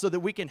for us so that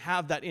we can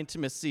have that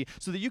intimacy,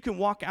 so that you can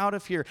walk out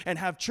of here and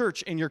have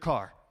church in your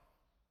car.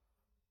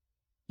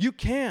 You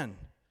can.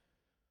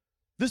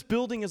 This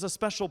building is a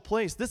special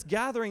place. This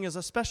gathering is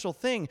a special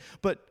thing.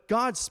 But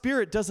God's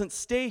Spirit doesn't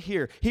stay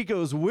here. He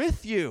goes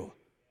with you.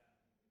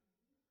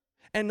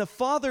 And the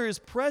Father is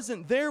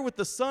present there with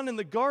the Son in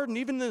the garden.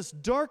 Even in this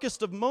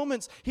darkest of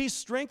moments, He's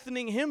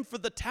strengthening him for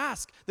the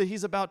task that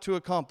he's about to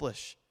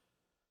accomplish.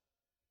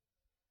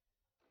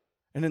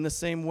 And in the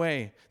same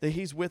way that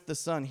He's with the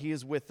Son, He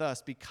is with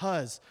us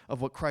because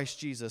of what Christ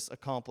Jesus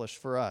accomplished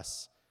for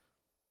us.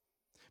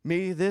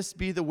 May this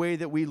be the way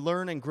that we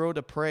learn and grow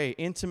to pray,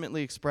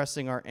 intimately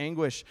expressing our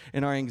anguish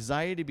and our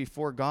anxiety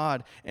before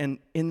God, and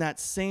in that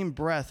same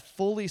breath,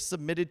 fully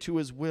submitted to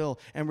His will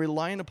and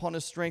relying upon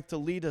His strength to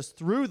lead us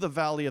through the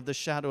valley of the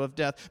shadow of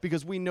death,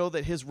 because we know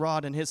that His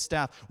rod and His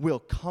staff will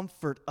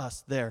comfort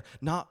us there,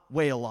 not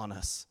wail on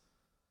us.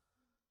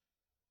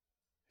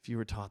 If you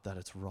were taught that,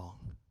 it's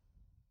wrong.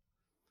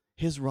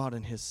 His rod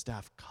and His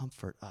staff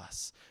comfort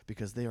us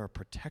because they are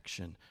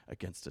protection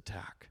against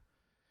attack.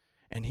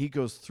 And He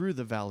goes through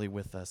the valley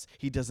with us.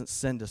 He doesn't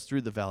send us through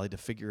the valley to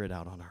figure it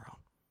out on our own.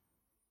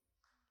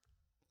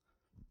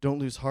 Don't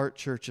lose heart,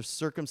 church. If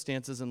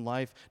circumstances in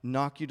life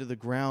knock you to the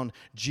ground,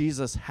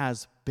 Jesus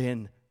has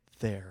been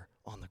there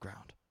on the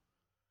ground.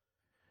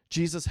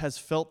 Jesus has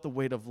felt the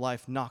weight of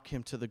life knock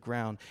Him to the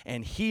ground,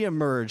 and He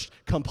emerged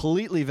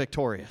completely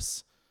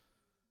victorious.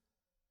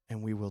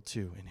 And we will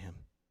too in Him.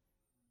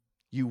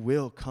 You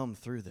will come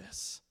through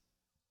this.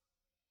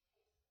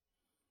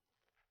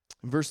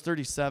 In verse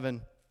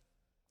 37,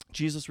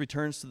 Jesus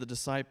returns to the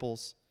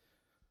disciples.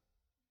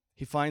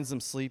 He finds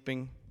them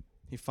sleeping.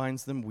 He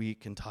finds them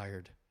weak and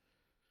tired.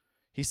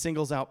 He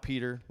singles out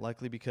Peter,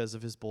 likely because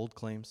of his bold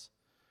claims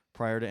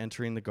prior to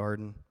entering the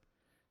garden,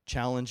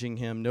 challenging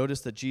him.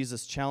 Notice that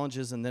Jesus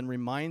challenges and then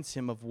reminds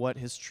him of what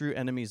his true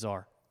enemies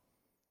are: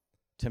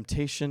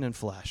 temptation and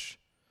flesh.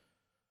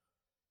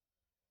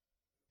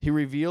 He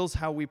reveals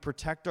how we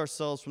protect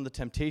ourselves from the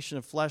temptation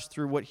of flesh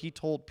through what He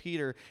told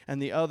Peter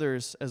and the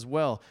others as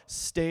well.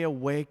 Stay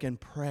awake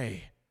and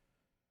pray.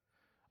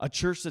 A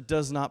church that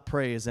does not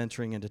pray is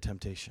entering into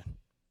temptation.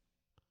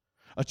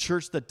 A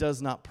church that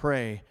does not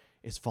pray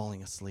is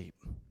falling asleep.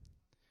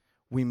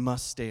 We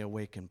must stay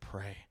awake and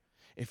pray.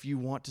 If you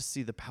want to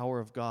see the power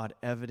of God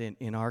evident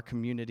in our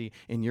community,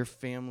 in your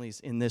families,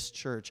 in this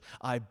church,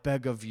 I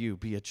beg of you,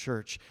 be a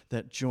church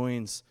that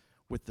joins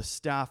with the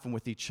staff and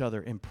with each other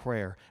in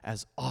prayer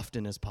as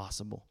often as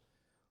possible.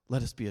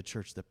 Let us be a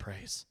church that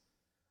prays,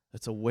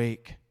 that's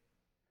awake.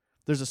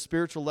 There's a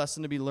spiritual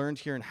lesson to be learned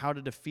here in how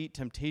to defeat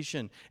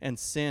temptation and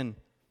sin.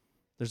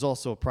 There's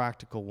also a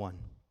practical one.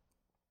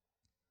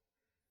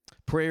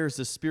 Prayer is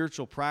this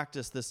spiritual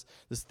practice, this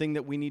thing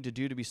that we need to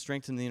do to be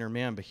strengthened in the inner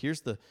man. But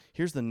here's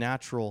the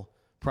natural,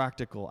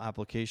 practical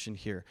application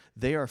here.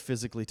 They are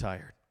physically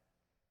tired,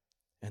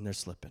 and they're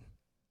slipping.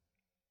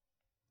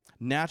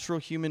 Natural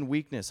human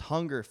weakness,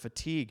 hunger,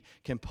 fatigue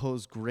can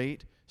pose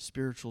great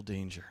spiritual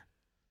danger.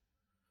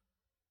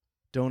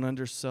 Don't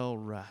undersell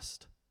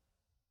rest.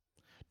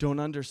 Don't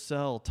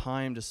undersell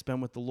time to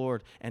spend with the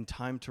Lord and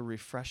time to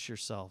refresh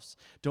yourselves.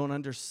 Don't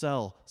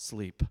undersell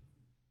sleep.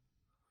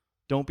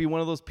 Don't be one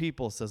of those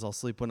people who says, I'll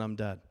sleep when I'm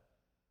dead.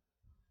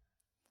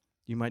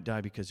 You might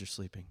die because you're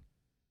sleeping.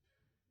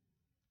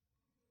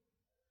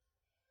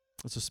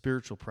 It's a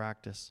spiritual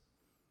practice.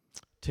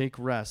 Take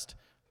rest.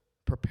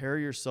 Prepare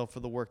yourself for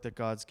the work that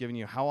God's given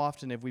you. How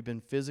often have we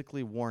been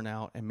physically worn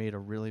out and made a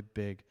really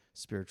big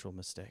spiritual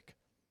mistake?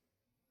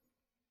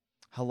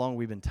 How long have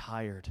we been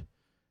tired,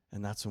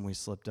 and that's when we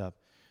slipped up?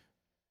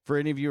 For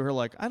any of you who are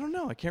like, I don't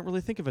know, I can't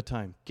really think of a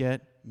time,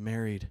 get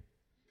married.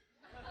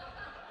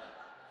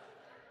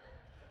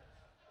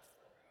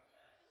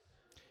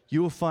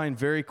 You will find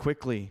very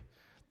quickly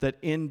that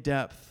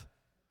in-depth,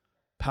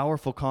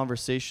 powerful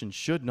conversation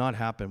should not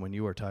happen when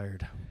you are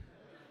tired.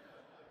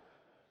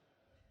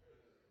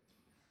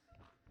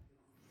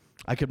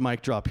 I could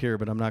mic drop here,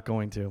 but I'm not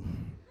going to.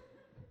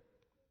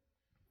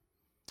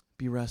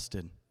 Be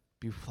rested.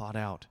 Be thought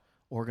out.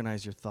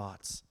 Organize your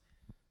thoughts.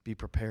 Be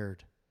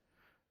prepared.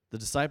 The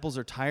disciples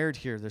are tired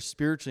here. They're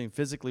spiritually and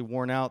physically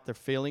worn out. They're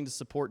failing to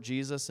support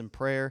Jesus in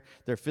prayer.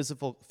 Their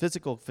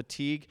physical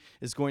fatigue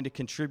is going to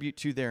contribute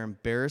to their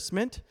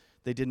embarrassment.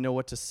 They didn't know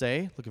what to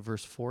say. Look at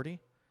verse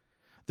 40.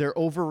 Their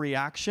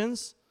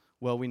overreactions.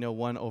 Well, we know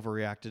one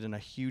overreacted in a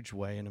huge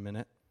way in a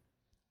minute.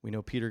 We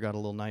know Peter got a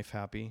little knife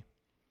happy.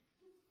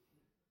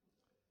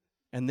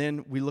 And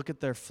then we look at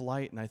their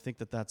flight, and I think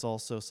that that's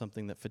also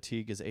something that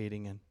fatigue is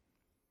aiding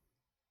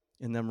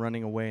in them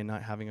running away and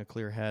not having a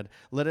clear head.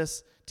 Let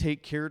us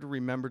take care to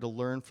remember to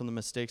learn from the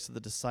mistakes of the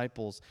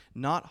disciples,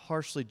 not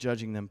harshly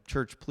judging them.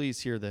 Church,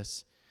 please hear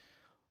this.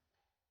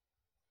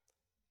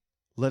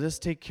 Let us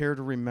take care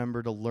to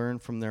remember to learn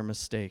from their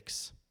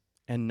mistakes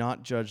and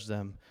not judge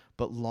them,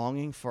 but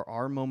longing for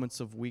our moments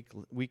of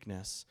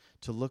weakness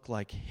to look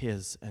like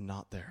His and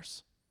not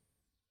theirs.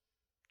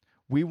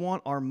 We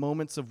want our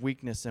moments of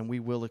weakness, and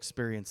we will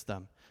experience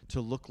them, to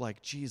look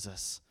like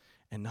Jesus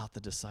and not the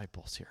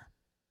disciples here.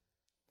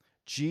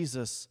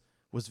 Jesus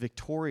was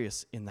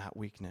victorious in that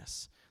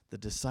weakness. The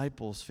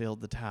disciples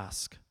failed the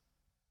task.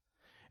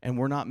 And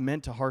we're not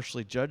meant to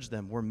harshly judge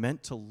them. We're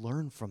meant to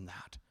learn from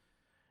that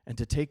and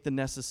to take the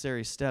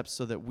necessary steps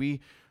so that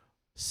we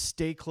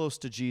stay close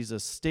to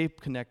Jesus, stay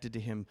connected to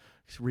him,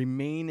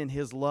 remain in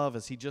his love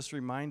as he just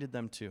reminded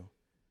them to,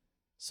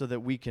 so that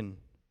we can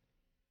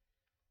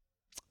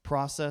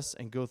process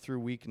and go through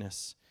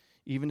weakness,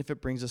 even if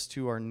it brings us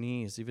to our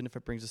knees, even if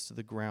it brings us to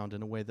the ground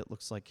in a way that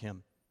looks like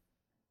him.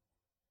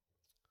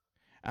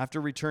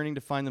 After returning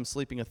to find them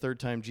sleeping a third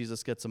time,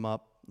 Jesus gets them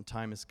up, and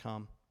time has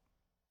come.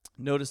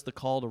 Notice the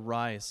call to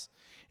rise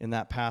in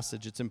that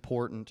passage. It's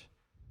important.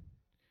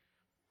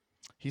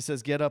 He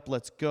says, "Get up,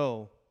 let's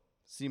go.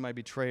 See, my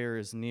betrayer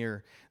is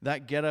near."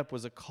 That get up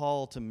was a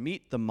call to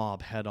meet the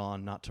mob head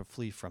on, not to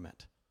flee from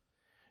it.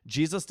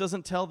 Jesus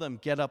doesn't tell them,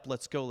 "Get up,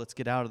 let's go, let's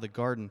get out of the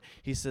garden."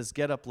 He says,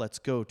 "Get up, let's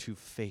go to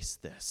face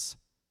this."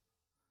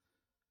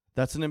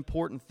 That's an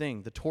important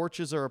thing. The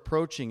torches are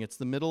approaching. It's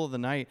the middle of the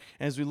night.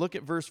 And as we look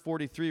at verse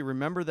 43,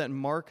 remember that in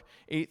Mark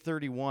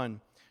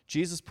 8:31,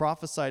 Jesus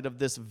prophesied of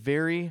this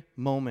very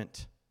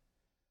moment.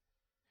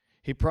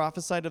 He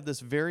prophesied of this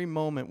very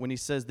moment when he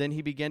says, "Then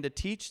he began to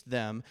teach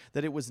them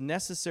that it was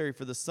necessary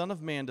for the Son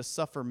of Man to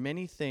suffer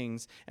many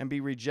things and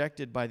be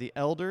rejected by the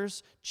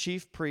elders,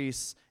 chief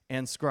priests,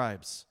 and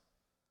scribes."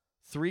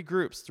 Three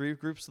groups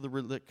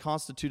that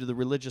constituted the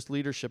religious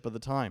leadership of the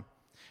time.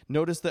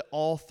 Notice that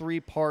all three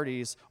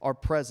parties are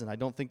present. I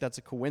don't think that's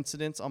a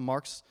coincidence on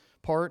Mark's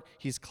part.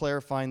 He's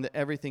clarifying that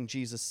everything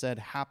Jesus said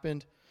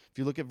happened. If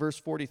you look at verse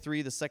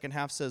 43, the second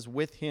half says,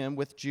 "With him,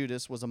 with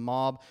Judas, was a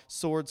mob,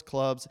 swords,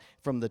 clubs,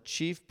 from the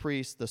chief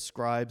priests, the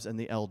scribes, and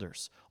the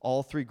elders."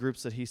 All three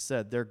groups that he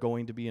said, they're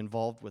going to be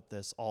involved with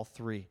this. All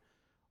three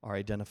are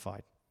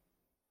identified.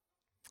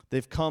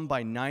 They've come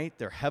by night.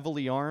 They're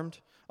heavily armed.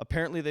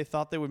 Apparently, they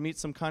thought they would meet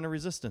some kind of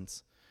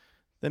resistance.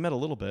 They met a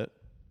little bit,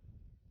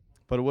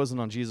 but it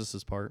wasn't on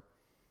Jesus' part.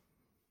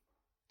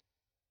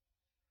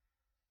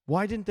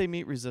 Why didn't they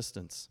meet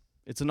resistance?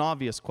 It's an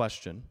obvious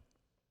question.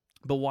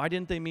 But why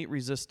didn't they meet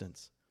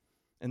resistance?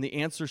 And the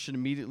answer should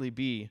immediately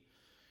be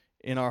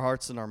in our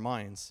hearts and our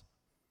minds.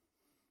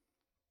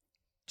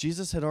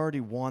 Jesus had already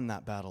won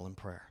that battle in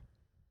prayer.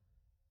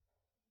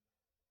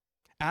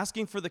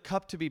 Asking for the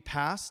cup to be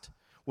passed,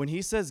 when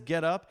he says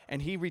get up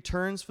and he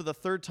returns for the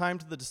third time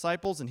to the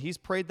disciples and he's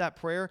prayed that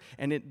prayer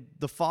and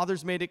the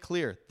Father's made it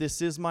clear, this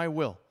is my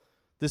will.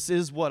 This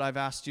is what I've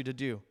asked you to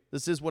do.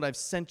 This is what I've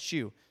sent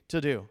you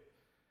to do.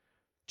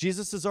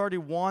 Jesus has already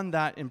won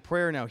that in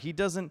prayer now.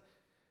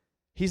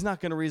 He's not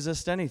going to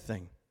resist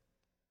anything.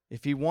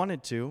 If he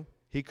wanted to,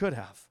 he could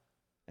have,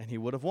 and he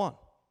would have won.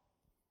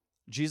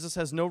 Jesus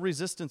has no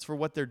resistance for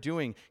what they're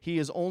doing. He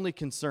is only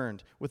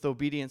concerned with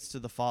obedience to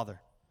the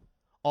Father.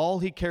 All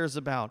he cares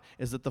about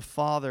is that the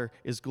Father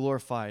is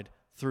glorified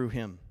through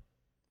him.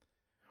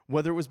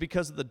 Whether it was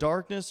because of the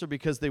darkness or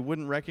because they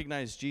wouldn't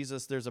recognize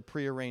Jesus, there's a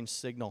prearranged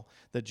signal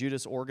that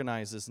Judas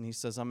organizes, and he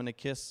says, "I'm going to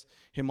kiss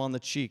him on the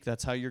cheek.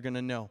 That's how you're going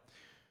to know."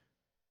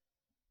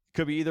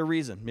 Could be either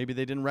reason. Maybe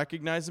they didn't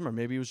recognize him, or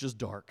maybe it was just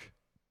dark.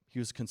 He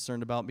was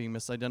concerned about being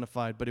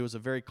misidentified, but it was a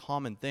very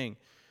common thing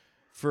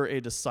for a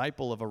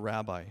disciple of a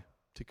rabbi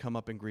to come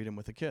up and greet him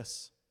with a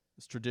kiss.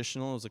 It's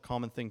traditional. It was a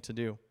common thing to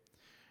do.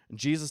 And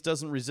Jesus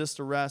doesn't resist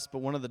arrest, but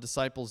one of the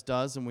disciples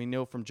does, and we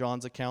know from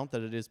John's account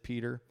that it is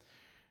Peter.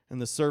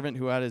 And the servant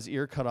who had his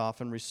ear cut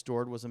off and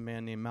restored was a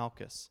man named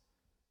Malchus.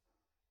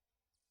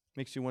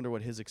 Makes you wonder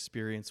what his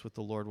experience with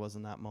the Lord was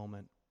in that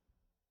moment.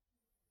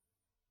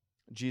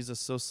 Jesus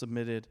so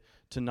submitted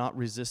to not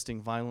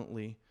resisting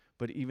violently,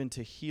 but even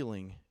to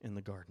healing in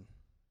the garden.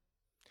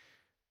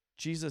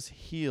 Jesus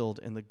healed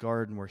in the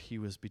garden where he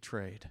was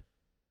betrayed.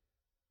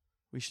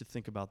 We should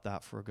think about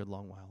that for a good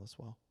long while as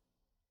well.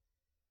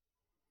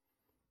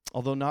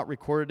 Although not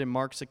recorded in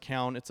Mark's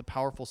account, it's a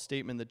powerful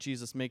statement that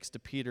Jesus makes to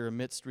Peter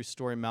amidst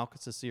restoring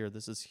Malchus' ear.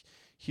 This is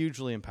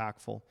hugely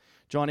impactful.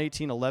 John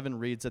 18:11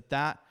 reads, "At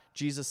that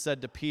Jesus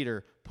said to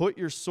Peter, 'Put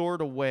your sword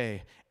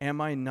away.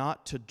 Am I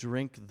not to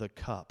drink the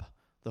cup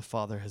the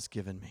Father has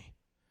given me?'"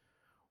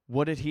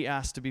 What did he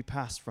ask to be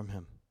passed from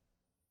him?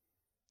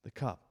 The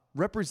cup.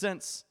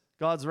 Represents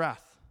God's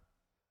wrath.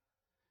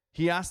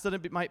 He asked that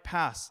it might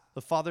pass.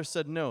 The Father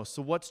said no.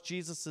 So what's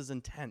Jesus'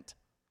 intent?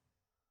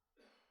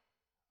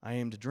 I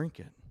aim to drink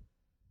it.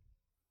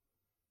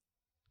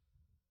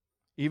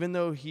 Even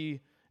though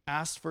he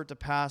asked for it to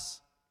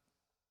pass,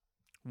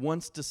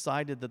 once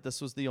decided that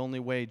this was the only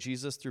way,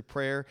 Jesus, through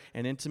prayer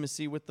and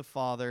intimacy with the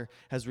Father,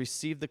 has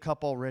received the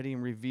cup already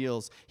and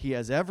reveals he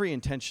has every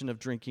intention of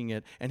drinking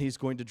it, and he's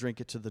going to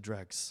drink it to the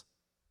dregs.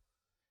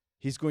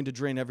 He's going to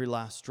drain every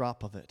last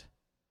drop of it.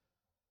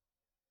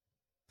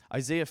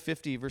 Isaiah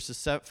 50,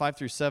 verses 5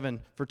 through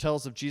 7,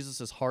 foretells of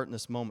Jesus' heart in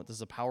this moment. This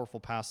is a powerful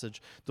passage.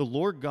 "The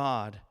Lord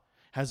God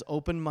has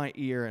opened my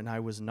ear, and I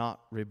was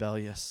not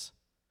rebellious.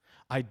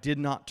 I did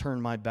not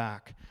turn my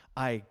back.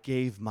 I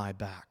gave my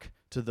back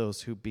to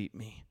those who beat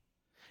me,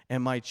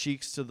 and my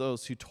cheeks to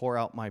those who tore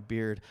out my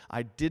beard.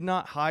 I did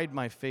not hide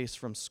my face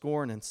from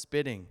scorn and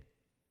spitting.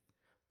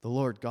 The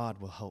Lord God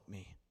will help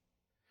me.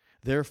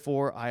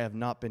 Therefore I have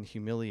not been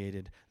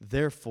humiliated.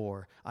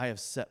 Therefore I have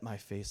set my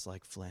face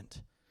like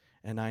flint,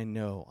 and I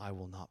know I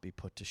will not be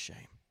put to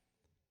shame.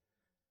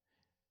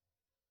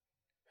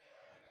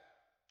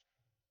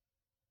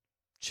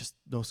 Just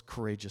the most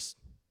courageous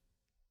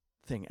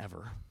thing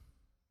ever.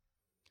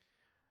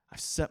 I've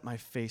set my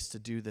face to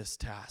do this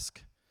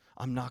task.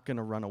 I'm not going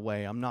to run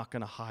away. I'm not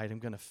going to hide. I'm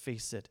going to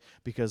face it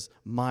because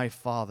my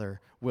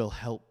Father will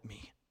help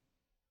me,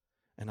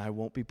 and I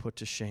won't be put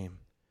to shame.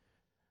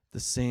 The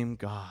same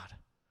God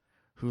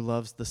who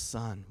loves the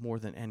Son more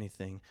than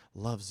anything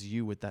loves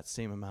you with that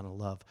same amount of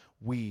love.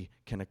 We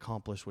can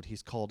accomplish what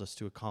he's called us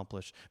to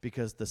accomplish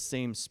because the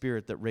same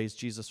Spirit that raised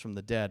Jesus from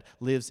the dead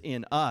lives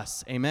in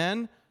us.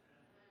 Amen?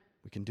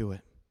 We can do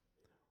it.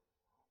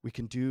 We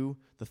can do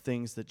the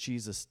things that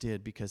Jesus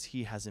did because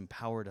he has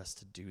empowered us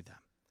to do them.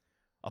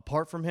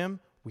 Apart from him,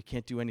 we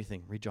can't do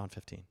anything. Read John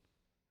 15.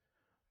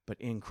 But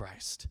in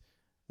Christ,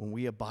 when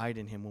we abide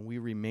in him, when we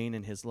remain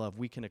in his love,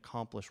 we can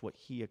accomplish what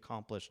he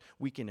accomplished.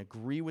 We can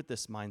agree with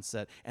this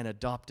mindset and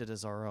adopt it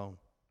as our own.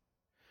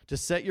 To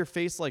set your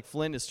face like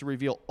flint is to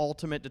reveal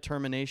ultimate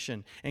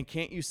determination. And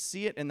can't you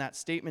see it in that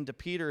statement to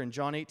Peter in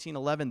John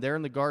 18:11 there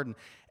in the garden?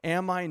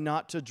 Am I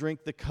not to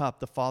drink the cup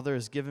the Father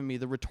has given me?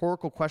 The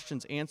rhetorical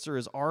question's answer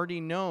is already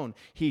known.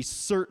 He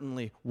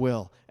certainly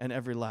will, and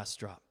every last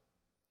drop.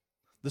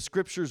 The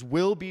scriptures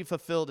will be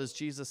fulfilled, as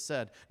Jesus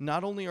said.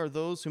 Not only are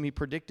those whom he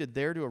predicted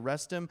there to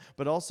arrest him,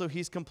 but also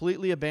he's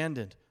completely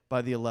abandoned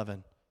by the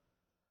 11.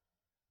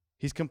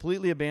 He's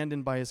completely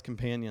abandoned by his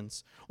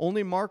companions.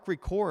 Only Mark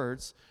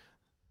records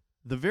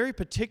the very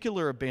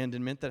particular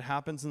abandonment that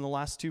happens in the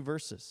last two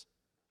verses.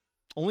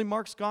 Only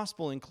Mark's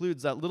gospel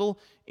includes that little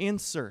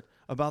insert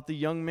about the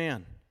young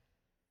man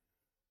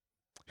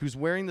who's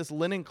wearing this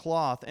linen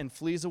cloth and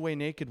flees away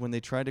naked when they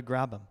try to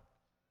grab him.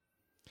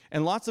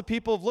 And lots of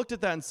people have looked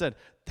at that and said,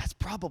 that's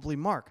probably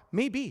Mark.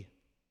 Maybe.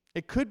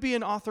 It could be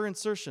an author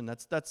insertion.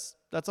 That's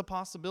a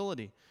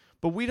possibility.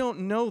 But we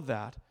don't know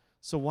that,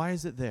 so why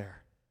is it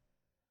there?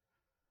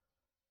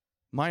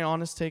 My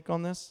honest take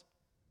on this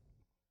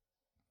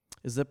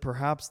is that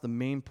perhaps the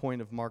main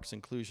point of Mark's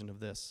inclusion of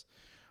this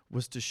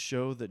was to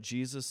show that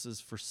Jesus'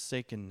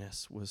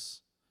 forsakenness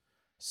was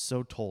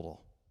so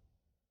total,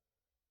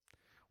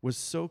 was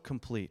so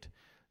complete.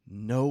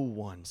 No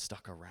one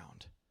stuck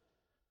around.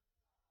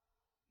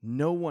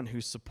 No one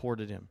who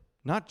supported him.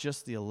 Not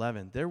just the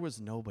 11. There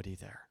was nobody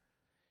there.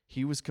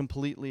 He was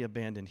completely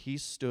abandoned. He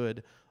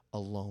stood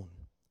alone.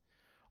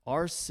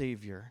 Our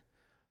Savior,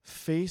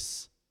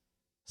 face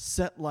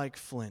set like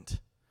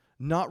flint,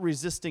 not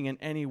resisting in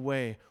any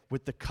way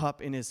with the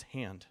cup in his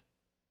hand,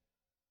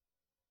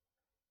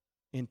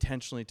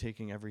 intentionally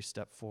taking every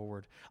step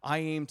forward. I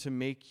aim to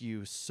make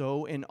you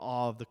so in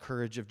awe of the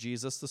courage of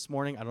Jesus this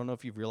morning. I don't know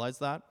if you've realized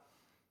that.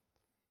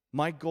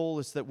 My goal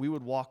is that we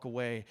would walk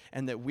away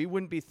and that we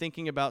wouldn't be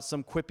thinking about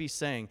some quippy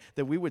saying,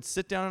 that we would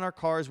sit down in our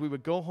cars, we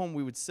would go home,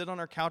 we would sit on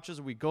our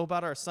couches, we'd go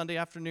about our Sunday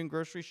afternoon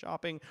grocery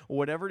shopping or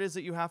whatever it is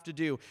that you have to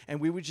do,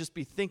 and we would just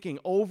be thinking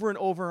over and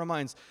over in our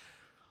minds,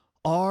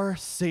 our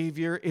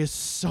Savior is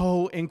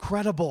so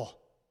incredible.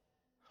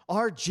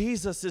 Our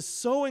Jesus is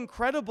so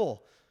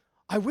incredible.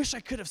 I wish I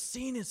could have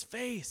seen his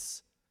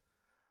face.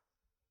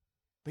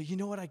 But you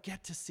know what? I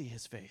get to see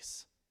his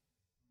face.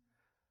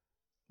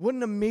 What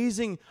an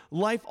amazing,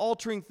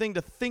 life-altering thing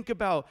to think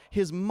about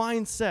his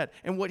mindset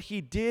and what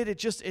he did.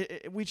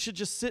 We should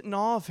just sit in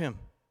awe of him.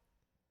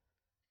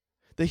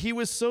 That he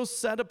was so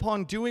set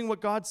upon doing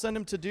what God sent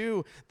him to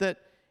do that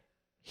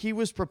he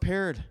was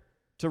prepared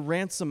to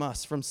ransom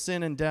us from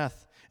sin and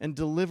death and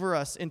deliver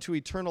us into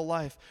eternal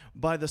life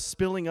by the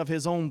spilling of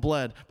his own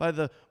blood, by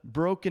the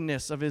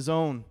brokenness of his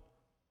own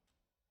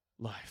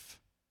life.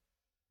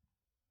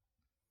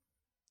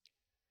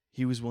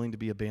 He was willing to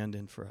be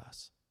abandoned for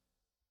us.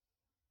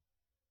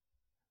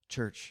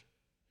 Church,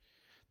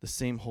 the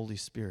same Holy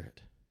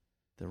Spirit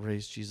that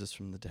raised Jesus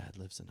from the dead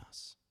lives in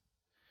us.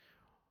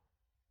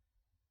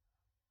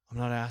 I'm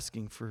not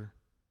asking for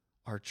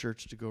our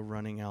church to go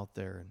running out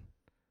there and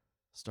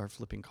start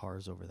flipping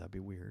cars over. That'd be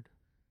weird.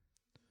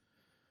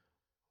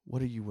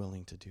 What are you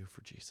willing to do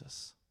for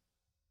Jesus?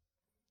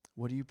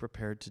 What are you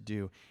prepared to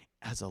do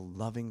as a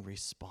loving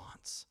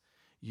response?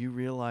 You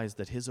realize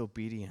that his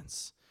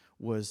obedience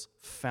was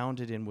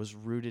founded in, was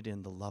rooted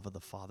in the love of the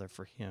Father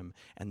for him,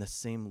 and the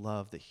same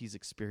love that he's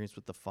experienced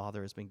with the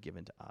Father has been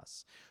given to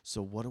us.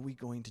 So what are we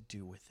going to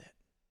do with it?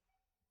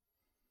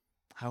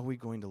 How are we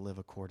going to live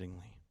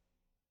accordingly?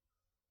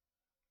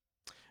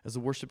 As the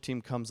worship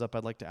team comes up,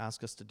 I'd like to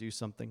ask us to do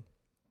something.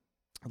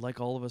 I'd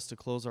like all of us to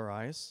close our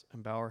eyes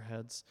and bow our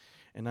heads,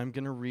 and I'm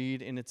going to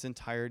read in its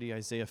entirety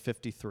Isaiah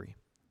 53.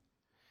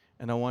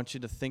 And I want you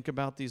to think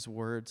about these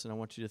words, and I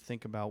want you to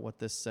think about what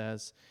this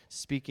says,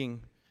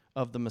 speaking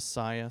of the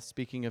Messiah,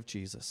 speaking of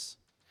Jesus.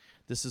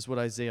 This is what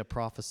Isaiah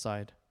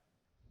prophesied.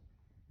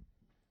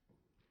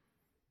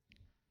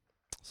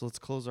 So let's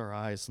close our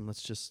eyes and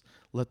let's just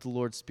let the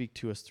Lord speak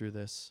to us through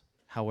this,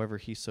 however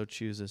he so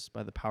chooses.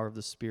 By the power of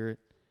the Spirit,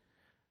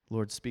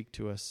 Lord, speak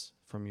to us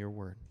from your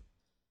word.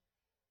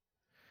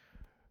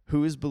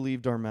 Who has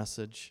believed our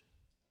message?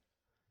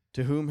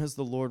 To whom has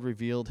the Lord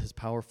revealed his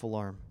powerful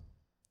arm?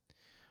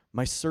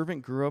 My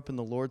servant grew up in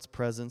the Lord's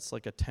presence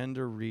like a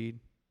tender reed,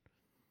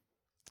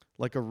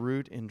 like a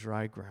root in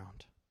dry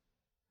ground.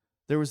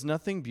 There was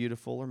nothing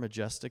beautiful or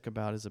majestic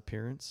about his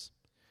appearance,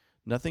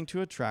 nothing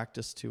to attract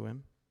us to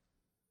him.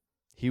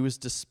 He was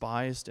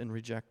despised and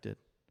rejected,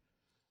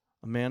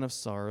 a man of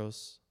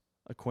sorrows,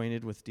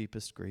 acquainted with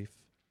deepest grief.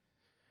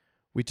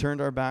 We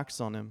turned our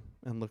backs on him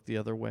and looked the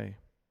other way.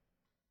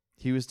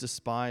 He was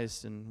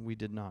despised, and we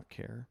did not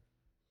care.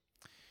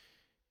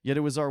 Yet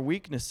it was our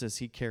weaknesses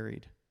he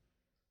carried.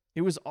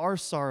 It was our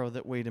sorrow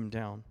that weighed him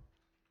down.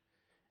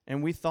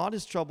 And we thought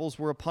his troubles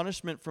were a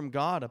punishment from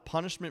God, a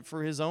punishment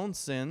for his own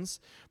sins,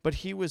 but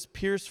he was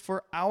pierced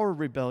for our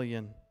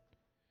rebellion.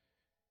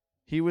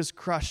 He was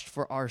crushed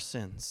for our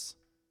sins.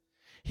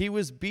 He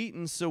was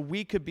beaten so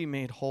we could be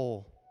made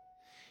whole.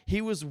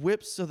 He was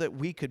whipped so that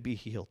we could be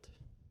healed.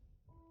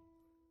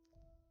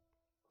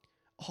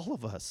 All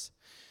of us,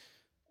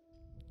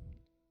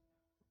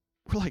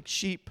 we're like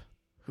sheep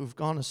who've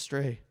gone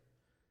astray.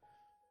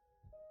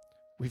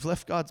 We've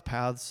left God's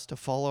paths to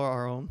follow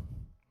our own.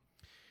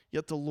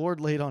 Yet the Lord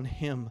laid on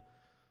him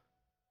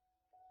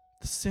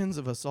the sins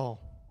of us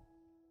all.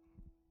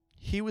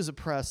 He was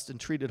oppressed and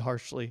treated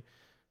harshly,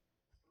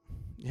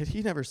 yet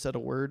he never said a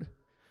word.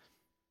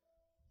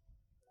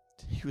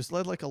 He was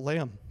led like a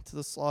lamb to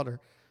the slaughter.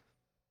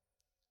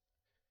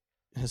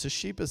 And as a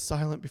sheep is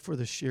silent before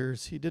the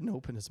shearers, he didn't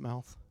open his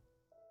mouth.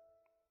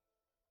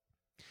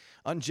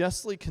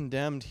 Unjustly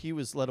condemned, he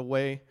was led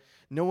away.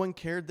 No one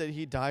cared that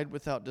he died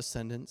without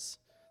descendants,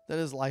 that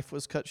his life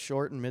was cut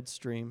short in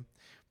midstream.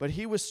 But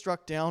he was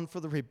struck down for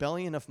the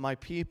rebellion of my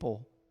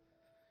people.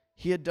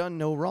 He had done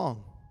no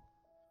wrong.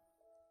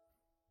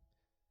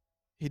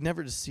 He'd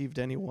never deceived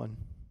anyone.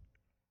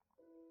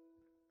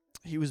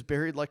 He was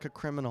buried like a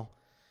criminal.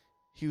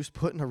 He was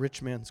put in a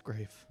rich man's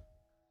grave.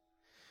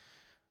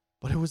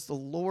 But it was the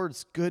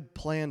Lord's good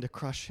plan to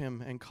crush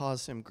him and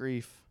cause him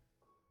grief.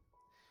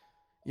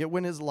 Yet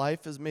when his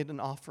life is made an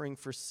offering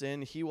for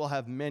sin, he will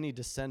have many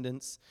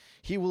descendants.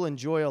 He will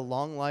enjoy a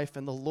long life,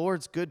 and the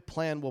Lord's good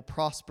plan will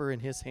prosper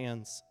in his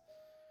hands.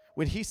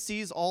 When he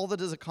sees all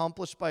that is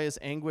accomplished by his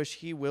anguish,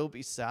 he will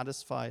be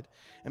satisfied.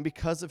 And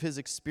because of his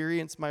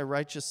experience, my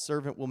righteous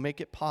servant will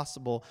make it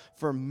possible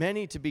for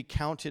many to be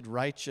counted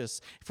righteous,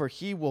 for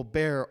he will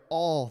bear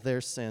all their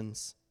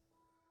sins.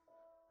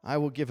 I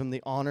will give him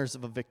the honors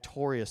of a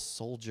victorious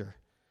soldier,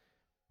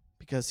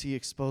 because he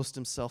exposed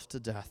himself to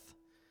death.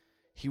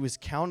 He was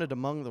counted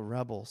among the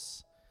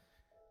rebels,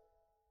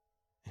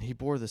 and he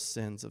bore the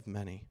sins of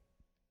many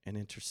and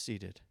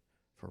interceded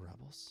for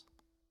rebels.